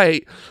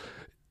right,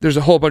 there's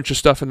a whole bunch of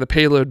stuff in the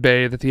payload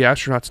bay that the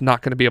astronaut's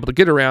not going to be able to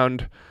get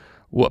around.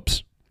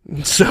 Whoops.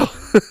 So,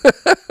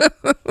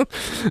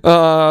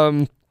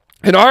 and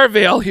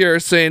Arvale here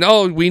is saying,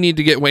 "Oh, we need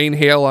to get Wayne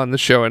Hale on the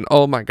show." And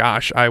oh my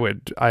gosh, I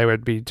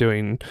would be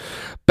doing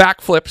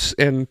backflips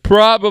and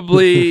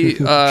probably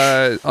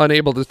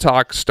unable to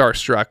talk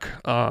starstruck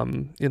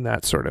in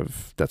that sort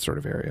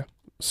of area.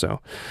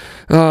 So,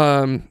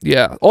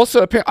 yeah.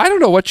 Also, I don't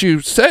know what you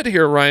said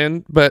here,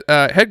 Ryan, but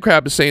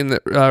Headcrab is saying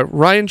that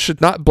Ryan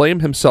should not blame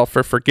himself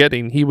for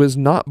forgetting. He was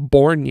not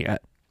born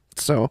yet.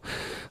 So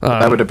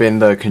that would have been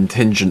the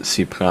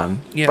contingency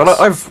plan. Yes. But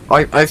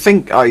I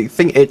think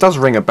it does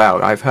ring a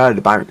bell. I've heard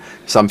about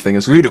something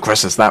as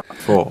ludicrous as that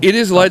before. It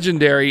is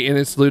legendary in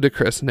its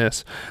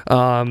ludicrousness.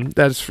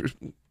 That's.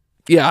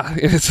 Yeah,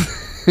 it's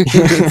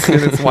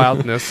in its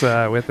wildness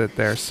with it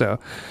there. So,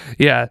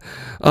 yeah.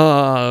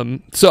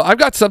 So I've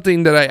got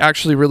something that I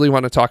actually really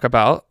want to talk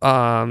about.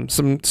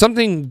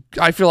 Something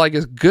I feel like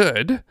is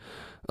good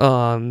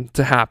to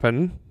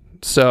happen.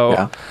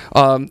 So,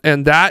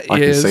 and that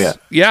is,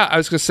 I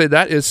was going to say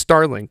that is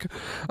Starlink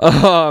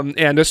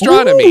and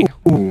astronomy.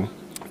 Ooh.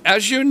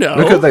 As you know,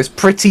 look at those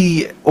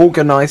pretty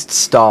organized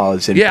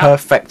stars in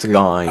perfect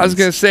lines. I was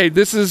going to say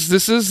this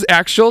is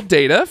actual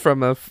data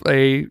from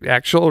a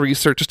actual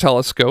research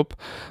telescope,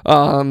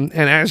 and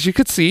as you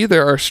could see,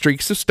 there are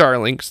streaks of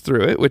Starlinks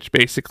through it, which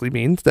basically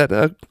means that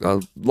a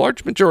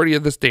large majority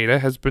of this data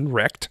has been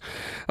wrecked,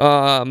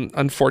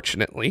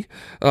 unfortunately.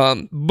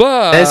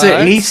 But there's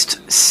at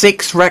least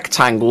 6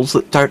 rectangles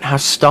that don't have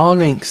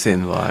Starlinks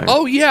in them.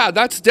 Oh yeah,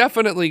 that's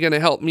definitely going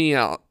to help me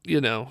out. You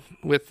know,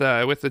 with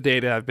the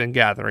data I've been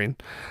gathering.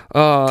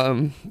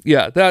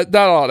 Yeah, that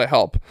ought to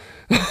help.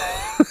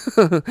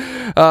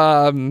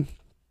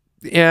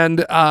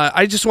 And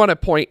I just want to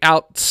point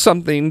out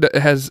something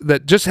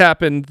that just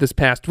happened this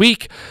past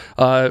week,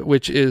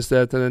 which is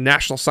that the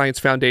National Science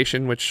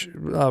Foundation, which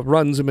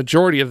runs a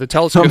majority of the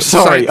telescopes.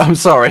 I'm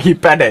sorry,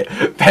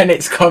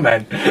 Bennett's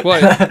comment.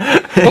 What?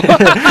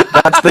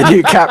 That's the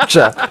new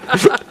capture.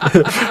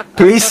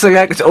 Please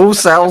select all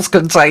cells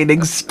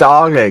containing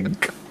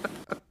Starlink.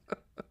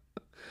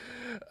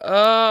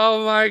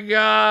 Oh my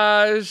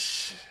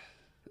gosh.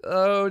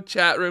 Oh,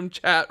 chat room.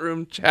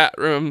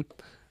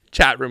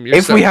 chat room. You're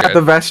If so we had good.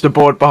 the Vesta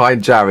board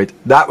behind Jared,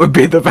 that would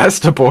be the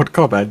Vesta board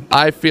comment.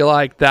 I feel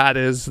like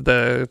that's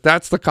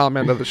the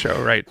comment of the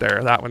show right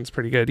there. That one's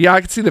pretty good. Yeah,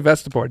 I can see the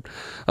Vesta board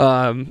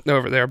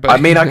over there. But I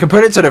mean, I can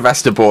put it to the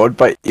Vesta board,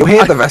 but you'll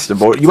hear the Vesta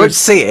board. You won't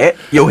see it.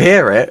 You'll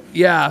hear it.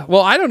 yeah.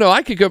 Well, I don't know.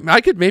 I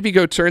could maybe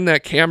go turn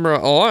that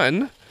camera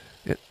on.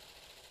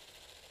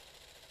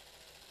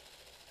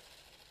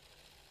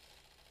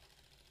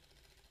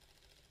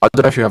 I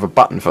don't know if you have a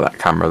button for that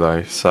camera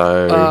though.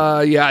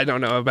 So Yeah, I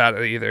don't know about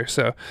it either.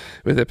 So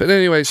with it, but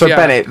anyways, so yeah.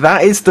 Bennett,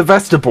 that is the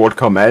Vesta board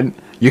comment.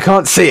 You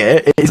can't see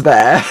it. It's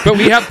there. But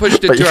we have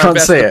pushed it But you to our can't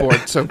see Vesta it.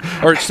 board. So,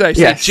 or should I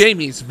say Yes.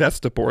 Jamie's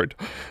Vesta board?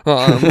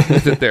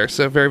 With it there.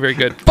 So very, very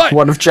good. But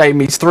One of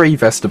Jamie's 3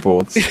 Vesta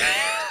boards.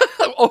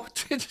 oh,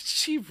 did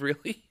she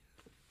really?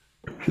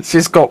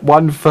 She's got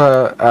one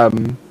for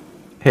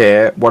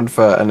here, one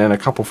for, and then a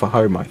couple for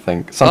home. I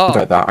think something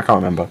like that. I can't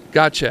remember.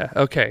 Gotcha.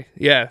 Okay.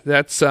 Yeah,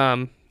 that's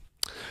all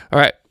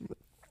right.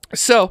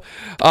 So,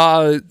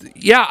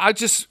 yeah,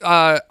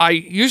 I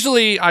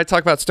usually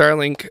talk about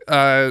Starlink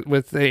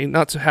with a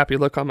not so happy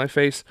look on my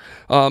face,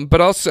 but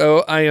also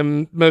I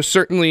am most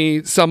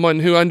certainly someone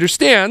who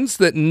understands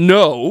that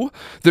no,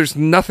 there's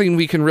nothing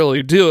we can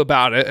really do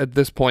about it at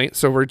this point.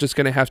 So we're just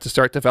going to have to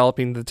start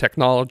developing the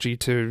technology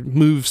to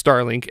move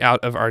Starlink out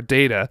of our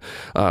data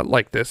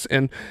like this,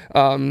 and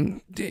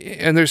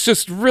there's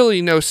just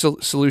really no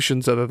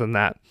solutions other than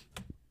that.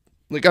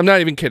 Like, I'm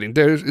not even kidding.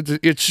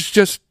 It's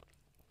just.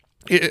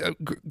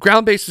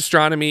 Ground-based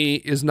astronomy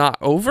is not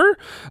over,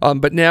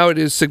 but now it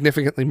is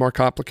significantly more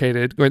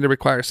complicated, going to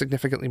require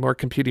significantly more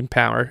computing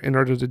power in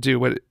order to do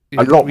what it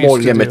A lot more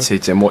used to do.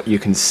 limited in what you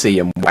can see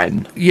and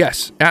when.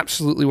 Yes,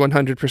 absolutely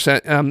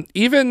 100%.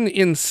 Even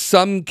in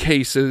some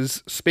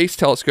cases, space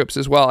telescopes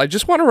as well. I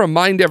just want to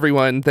remind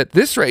everyone that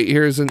this right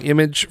here is an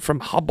image from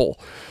Hubble.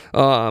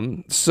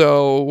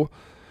 So,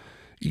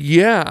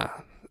 yeah.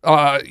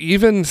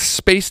 Even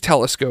space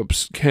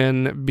telescopes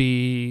can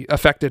be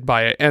affected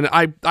by it. And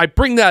I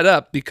bring that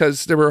up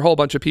because there were a whole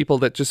bunch of people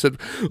that just said,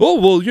 oh,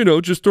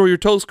 well, just throw your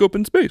telescope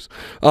in space.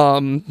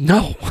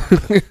 No.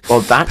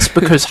 Well, that's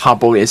because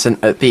Hubble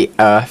isn't at the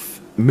Earth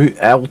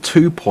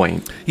L2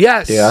 point.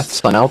 Yes. The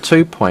Earth's on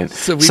L2 point.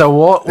 So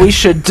what we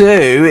should do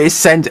is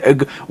send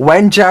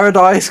when Jared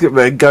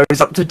Isaacman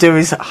goes up to do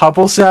his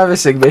Hubble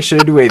servicing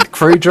mission with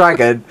Crew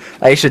Dragon,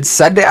 they should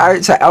send it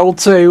out to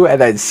L2, and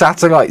then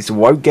satellites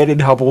won't get in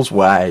Hubble's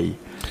way.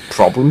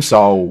 Problem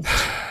solved.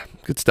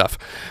 Good stuff.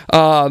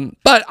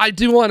 But I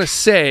do want to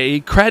say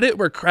credit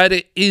where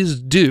credit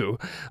is due.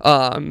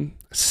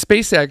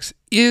 SpaceX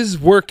is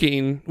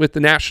working with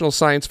the National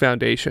Science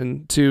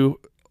Foundation to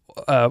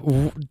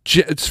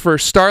for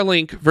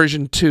Starlink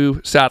version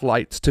 2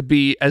 satellites to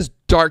be as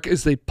dark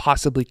as they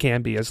possibly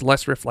can be, as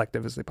less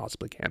reflective as they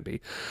possibly can be.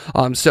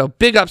 So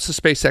big ups to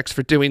SpaceX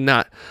for doing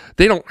that.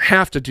 They don't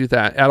have to do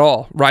that at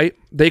all, right?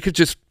 They could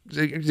just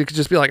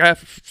be like,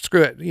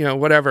 screw it,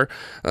 whatever.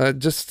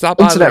 Just stop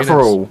bothering Internet for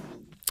us. all.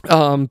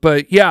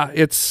 But yeah,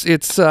 it's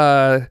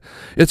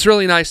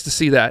really nice to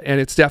see that, and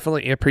it's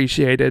definitely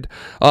appreciated.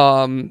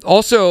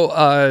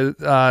 Also,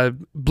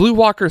 Blue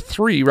Walker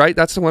 3, right?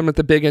 That's the one with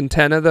the big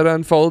antenna that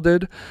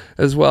unfolded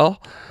as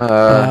well.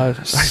 I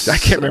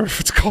can't remember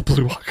if it's called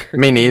Blue Walker.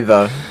 Me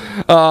neither.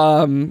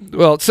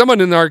 Well,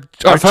 someone in our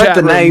I've chat heard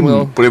the room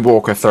name Blue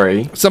Walker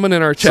 3. Someone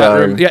in our chat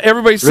room. Yeah,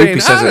 everybody's saying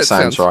Loopy says that it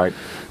sounds right.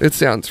 It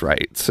sounds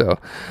right. So,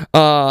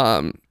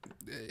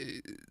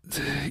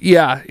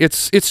 yeah,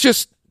 it's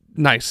just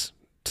nice.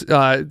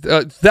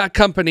 That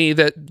company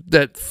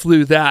that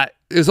flew that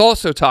is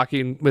also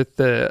talking with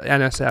the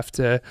NSF,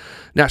 to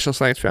National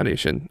Science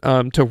Foundation,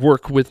 to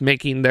work with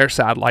making their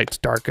satellites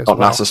dark as well.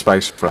 NASA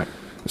space flight.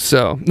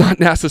 So, not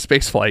NASA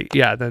spaceflight,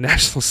 yeah, the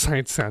National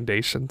Science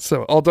Foundation.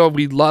 So, although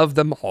we love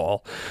them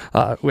all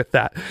with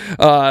that.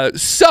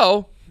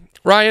 So,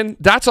 Ryan,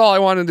 that's all I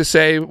wanted to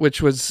say,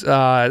 which was,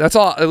 that's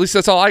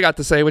all I got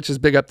to say, which is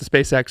big up to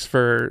SpaceX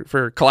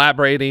for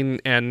collaborating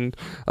and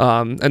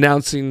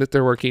announcing that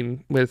they're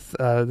working with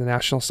the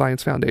National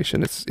Science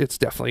Foundation. It's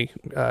definitely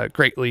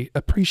greatly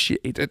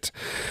appreciated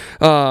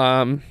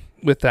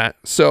with that.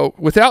 So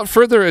without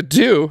further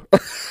ado,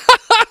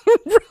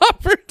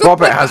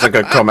 Robert has a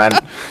good comment.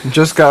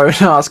 Just go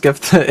and ask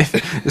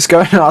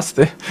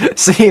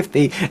see if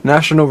the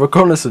National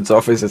Reconnaissance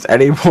Office has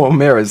any more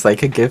mirrors they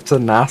can give to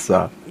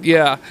NASA.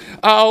 Yeah.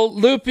 Oh,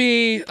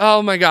 Loopy.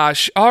 Oh my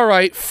gosh. All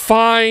right.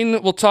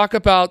 Fine. We'll talk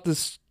about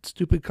this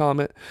stupid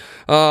comet.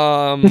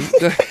 Sorry.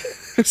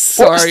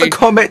 What's the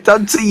comet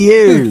done to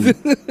you?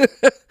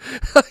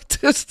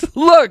 Just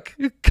look,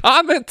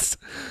 comets.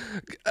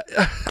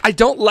 I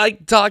don't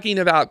like talking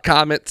about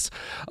comets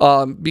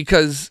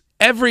because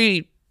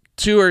every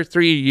 2 or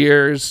 3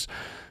 years,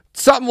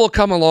 something will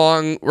come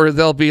along where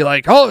they'll be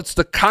like, oh, it's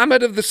the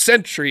comet of the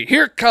century.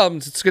 Here it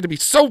comes. It's going to be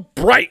so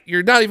bright.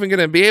 You're not even going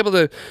to be able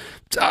to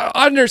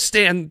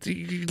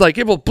understand. Like,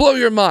 it will blow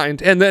your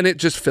mind. And then it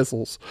just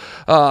fizzles.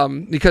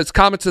 Because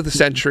comets of the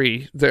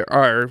century, there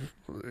are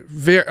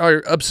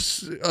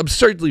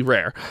absurdly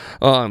rare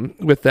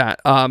with that.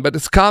 But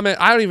this comet,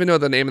 I don't even know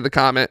the name of the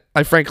comet.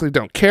 I frankly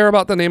don't care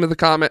about the name of the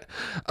comet.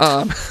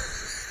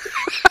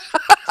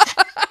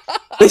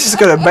 This is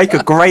going to make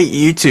a great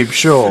YouTube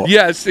short.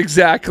 Yes,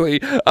 exactly.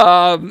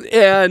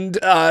 And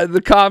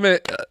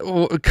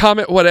the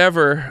comet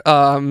whatever,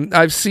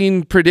 I've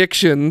seen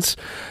predictions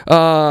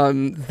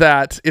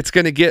that it's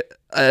going to get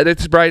at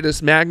its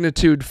brightest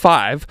magnitude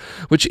 5,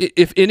 which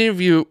if any of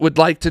you would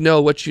like to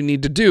know what you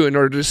need to do in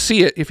order to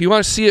see it, if you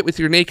want to see it with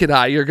your naked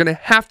eye, you're going to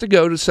have to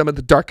go to some of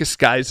the darkest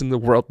skies in the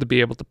world to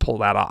be able to pull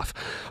that off.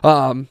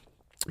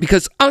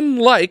 Because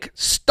unlike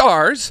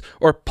stars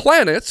or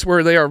planets,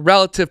 where they are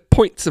relative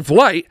points of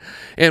light,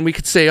 and we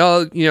could say,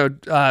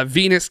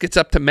 Venus gets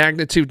up to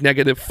magnitude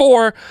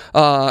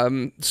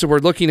 -4, so we're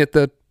looking at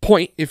the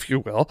point, if you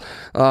will,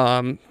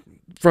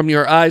 from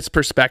your eye's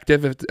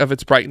perspective of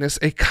its brightness.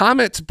 A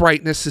comet's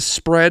brightness is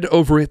spread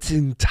over its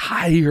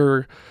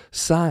entire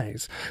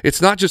size.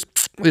 It's not just,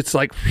 it's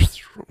like,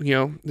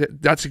 and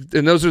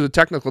those are the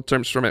technical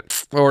terms from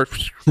it. Or,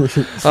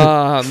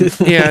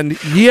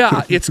 and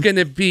yeah, it's going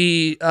to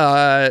be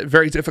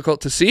very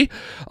difficult to see.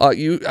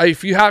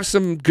 If you have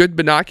some good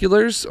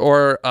binoculars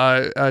or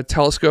a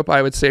telescope,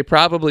 I would say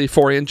probably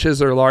 4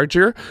 inches or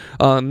larger,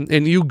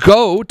 and you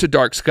go to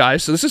dark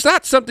skies. So this is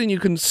not something you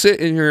can sit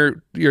in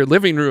your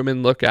living room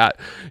and look at.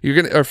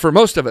 Or for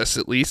most of us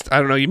at least, I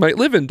don't know, you might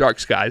live in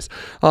dark skies,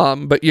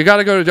 but you got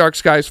to go to dark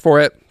skies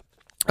for it.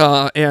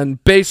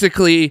 And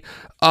basically,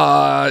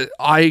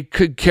 I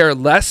could care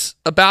less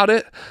about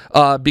it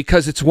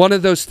because it's one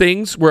of those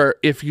things where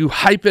if you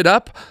hype it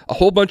up, a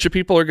whole bunch of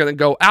people are going to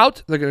go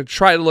out, they're going to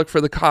try to look for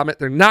the comet,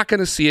 they're not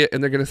going to see it,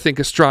 and they're going to think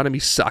astronomy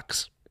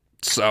sucks.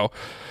 So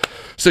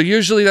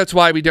usually that's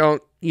why we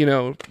don't,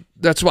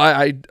 that's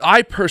why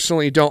I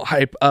personally don't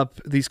hype up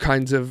these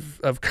kinds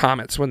of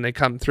comets when they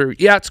come through.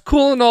 Yeah, it's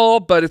cool and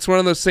all, but it's one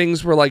of those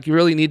things where like you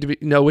really need to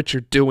know what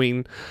you're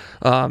doing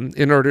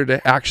in order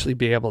to actually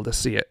be able to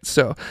see it.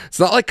 So it's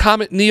not like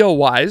Comet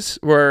Neowise,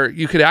 where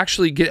you could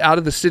actually get out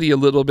of the city a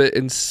little bit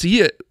and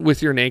see it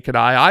with your naked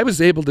eye. I was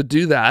able to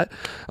do that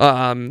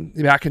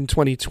back in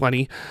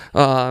 2020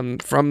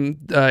 from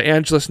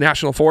Angeles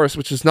National Forest,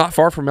 which is not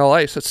far from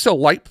LA. So it's still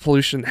light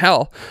pollution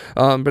hell,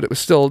 but it was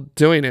still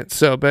doing it.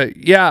 So, but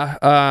yeah.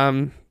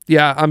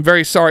 I'm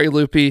very sorry,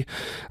 Loopy.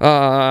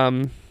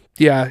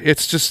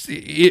 It's just,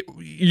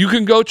 you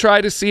can go try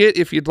to see it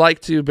if you'd like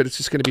to, but it's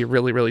just going to be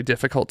really, really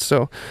difficult.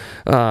 So,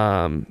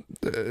 no.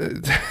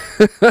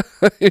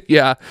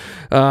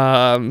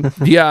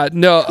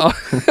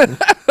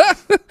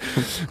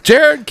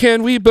 Jared,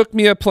 can we book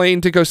me a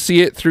plane to go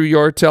see it through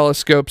your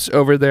telescopes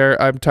over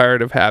there? I'm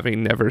tired of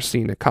having never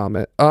seen a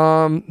comet.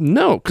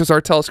 No, because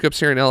our telescopes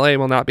here in LA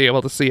will not be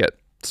able to see it.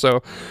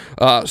 So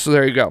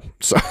there you go.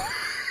 So.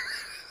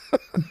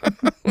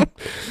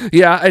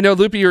 Yeah, I know,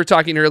 Loopy, you were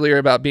talking earlier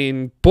about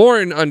being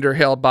born under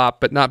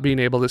Hale-Bopp but not being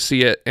able to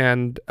see it,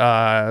 and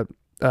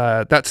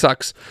that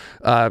sucks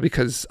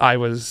because I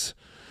was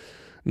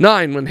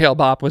 9 when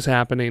Hale-Bopp was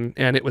happening,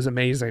 and it was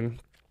amazing.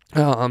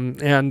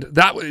 And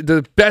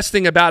the best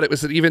thing about it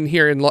was that even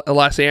here in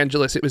Los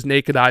Angeles, it was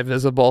naked eye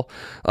visible,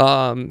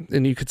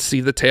 and you could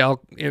see the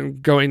tail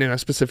going in a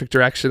specific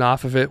direction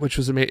off of it, which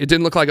was amazing. It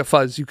didn't look like a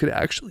fuzz; you could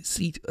actually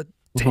see a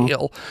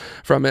tail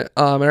from it.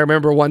 I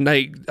remember one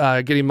night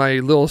getting my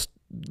little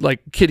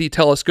kitty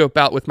telescope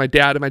out with my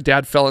dad, and my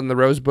dad fell in the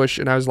rose bush,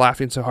 and I was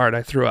laughing so hard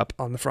I threw up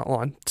on the front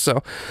lawn.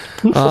 So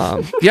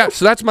so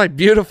that's my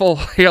beautiful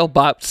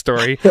Hale-Bopp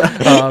story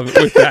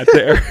with that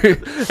there.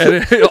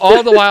 And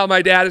all the while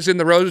my dad is in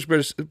the rose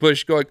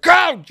bush going,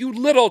 "Go, you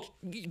little,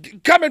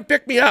 come and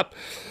pick me up."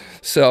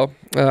 So,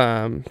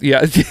 as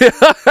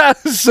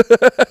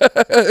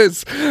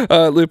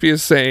Loopy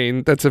is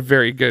saying, that's a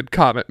very good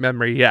comet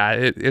memory. Yeah,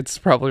 it's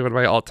probably one of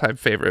my all-time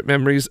favorite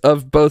memories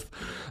of both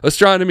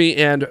astronomy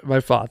and my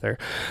father.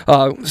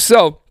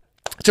 So,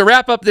 to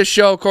wrap up this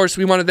show, of course,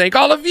 we want to thank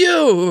all of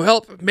you who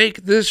help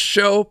make this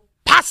show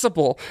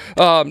possible.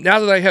 Now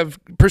that I have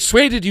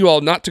persuaded you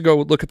all not to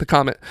go look at the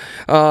comet,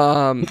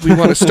 we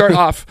want to start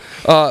off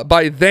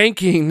by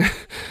thanking...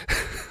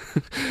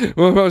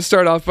 We're going to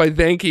start off by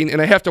thanking,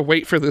 and I have to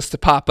wait for this to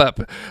pop up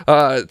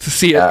to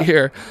see it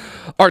here,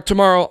 our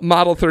TMRO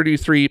Model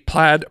 33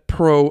 Plaid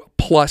Pro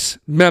Plus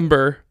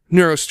member,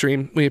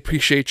 Neurostream. We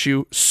appreciate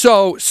you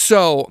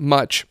so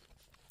much.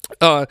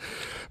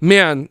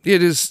 Man,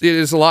 it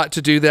is a lot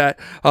to do that.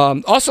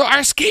 Also, our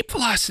Escape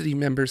Velocity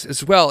members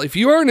as well. If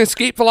you are an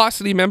Escape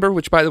Velocity member,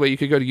 which, by the way, you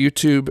could go to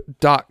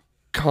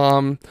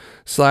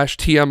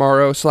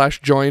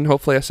youtube.com/TMRO/join.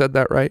 Hopefully I said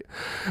that right.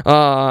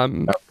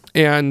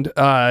 And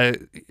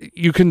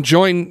you can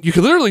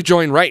literally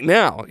join right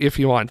now if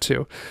you want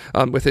to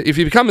with it. If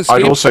you become a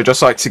I'd also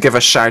just like to give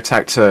a shout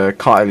out to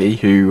Kylie,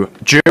 who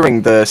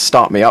during the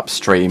Start Me Up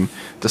stream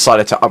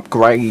decided to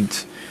upgrade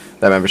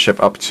their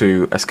membership up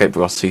to Escape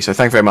Velocity. So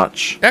thank you very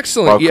much.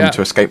 Excellent. Welcome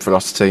to Escape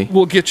Velocity.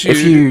 We'll get you.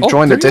 If you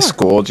join the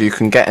Discord, you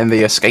can get in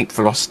the Escape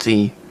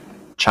Velocity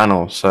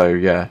channel. So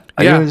yeah.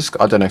 Are you in the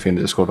Discord? I don't know if you're in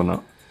the Discord or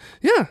not.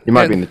 Yeah. You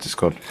might be in the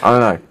Discord. I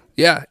don't know.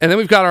 Yeah, and then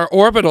we've got our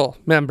orbital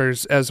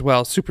members as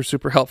well. Super,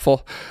 super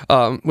helpful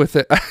with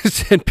it.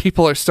 And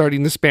people are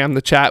starting to spam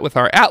the chat with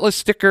our Atlas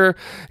sticker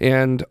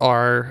and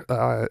our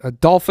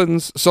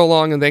dolphins. So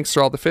long, and thanks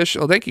for all the fish.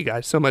 Oh, thank you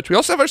guys so much. We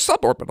also have our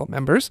suborbital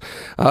members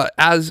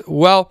as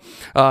well.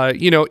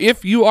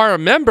 If you are a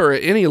member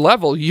at any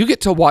level, you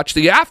get to watch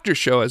the after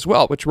show as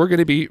well, which we're going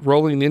to be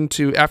rolling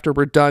into after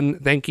we're done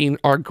thanking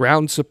our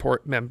ground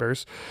support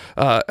members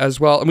as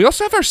well. And we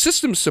also have our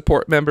system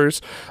support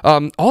members.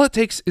 All it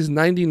takes is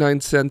 99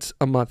 cents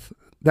a month.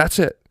 That's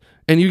it.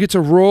 And you get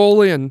to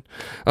roll in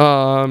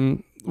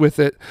with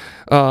it.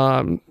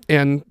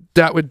 And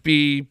that would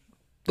be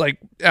like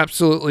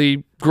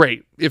absolutely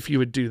great if you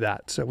would do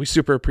that. So we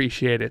super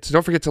appreciate it. So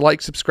don't forget to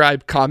like,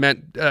 subscribe,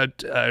 comment,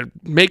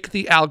 make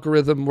the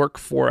algorithm work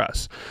for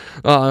us.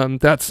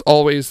 That's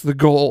always the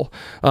goal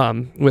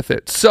with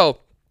it. So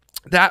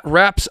that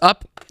wraps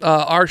up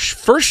our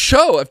first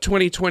show of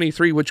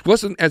 2023, which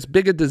wasn't as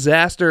big a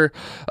disaster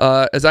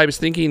as I was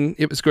thinking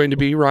it was going to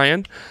be,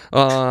 Ryan.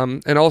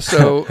 And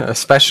also,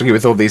 especially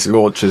with all these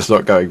launches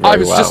not going very well. I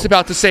was just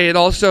about to say, it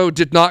also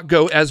did not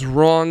go as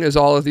wrong as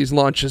all of these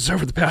launches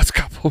over the past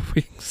couple of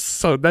weeks.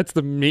 So that's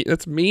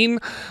mean.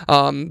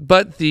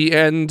 But the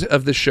end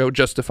of the show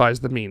justifies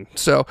the mean.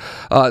 So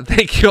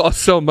thank you all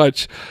so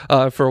much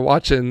for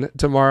watching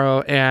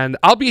tomorrow, and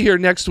I'll be here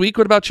next week.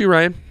 What about you,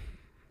 Ryan?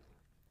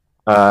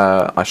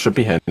 I should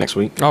be here next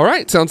week. All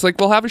right. Sounds like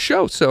we'll have a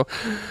show. So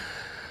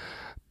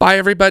bye,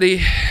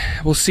 everybody.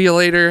 We'll see you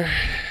later.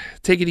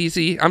 Take it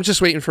easy. I'm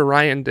just waiting for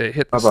Ryan to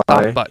hit the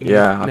stop button.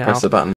 Yeah, I pressed the button.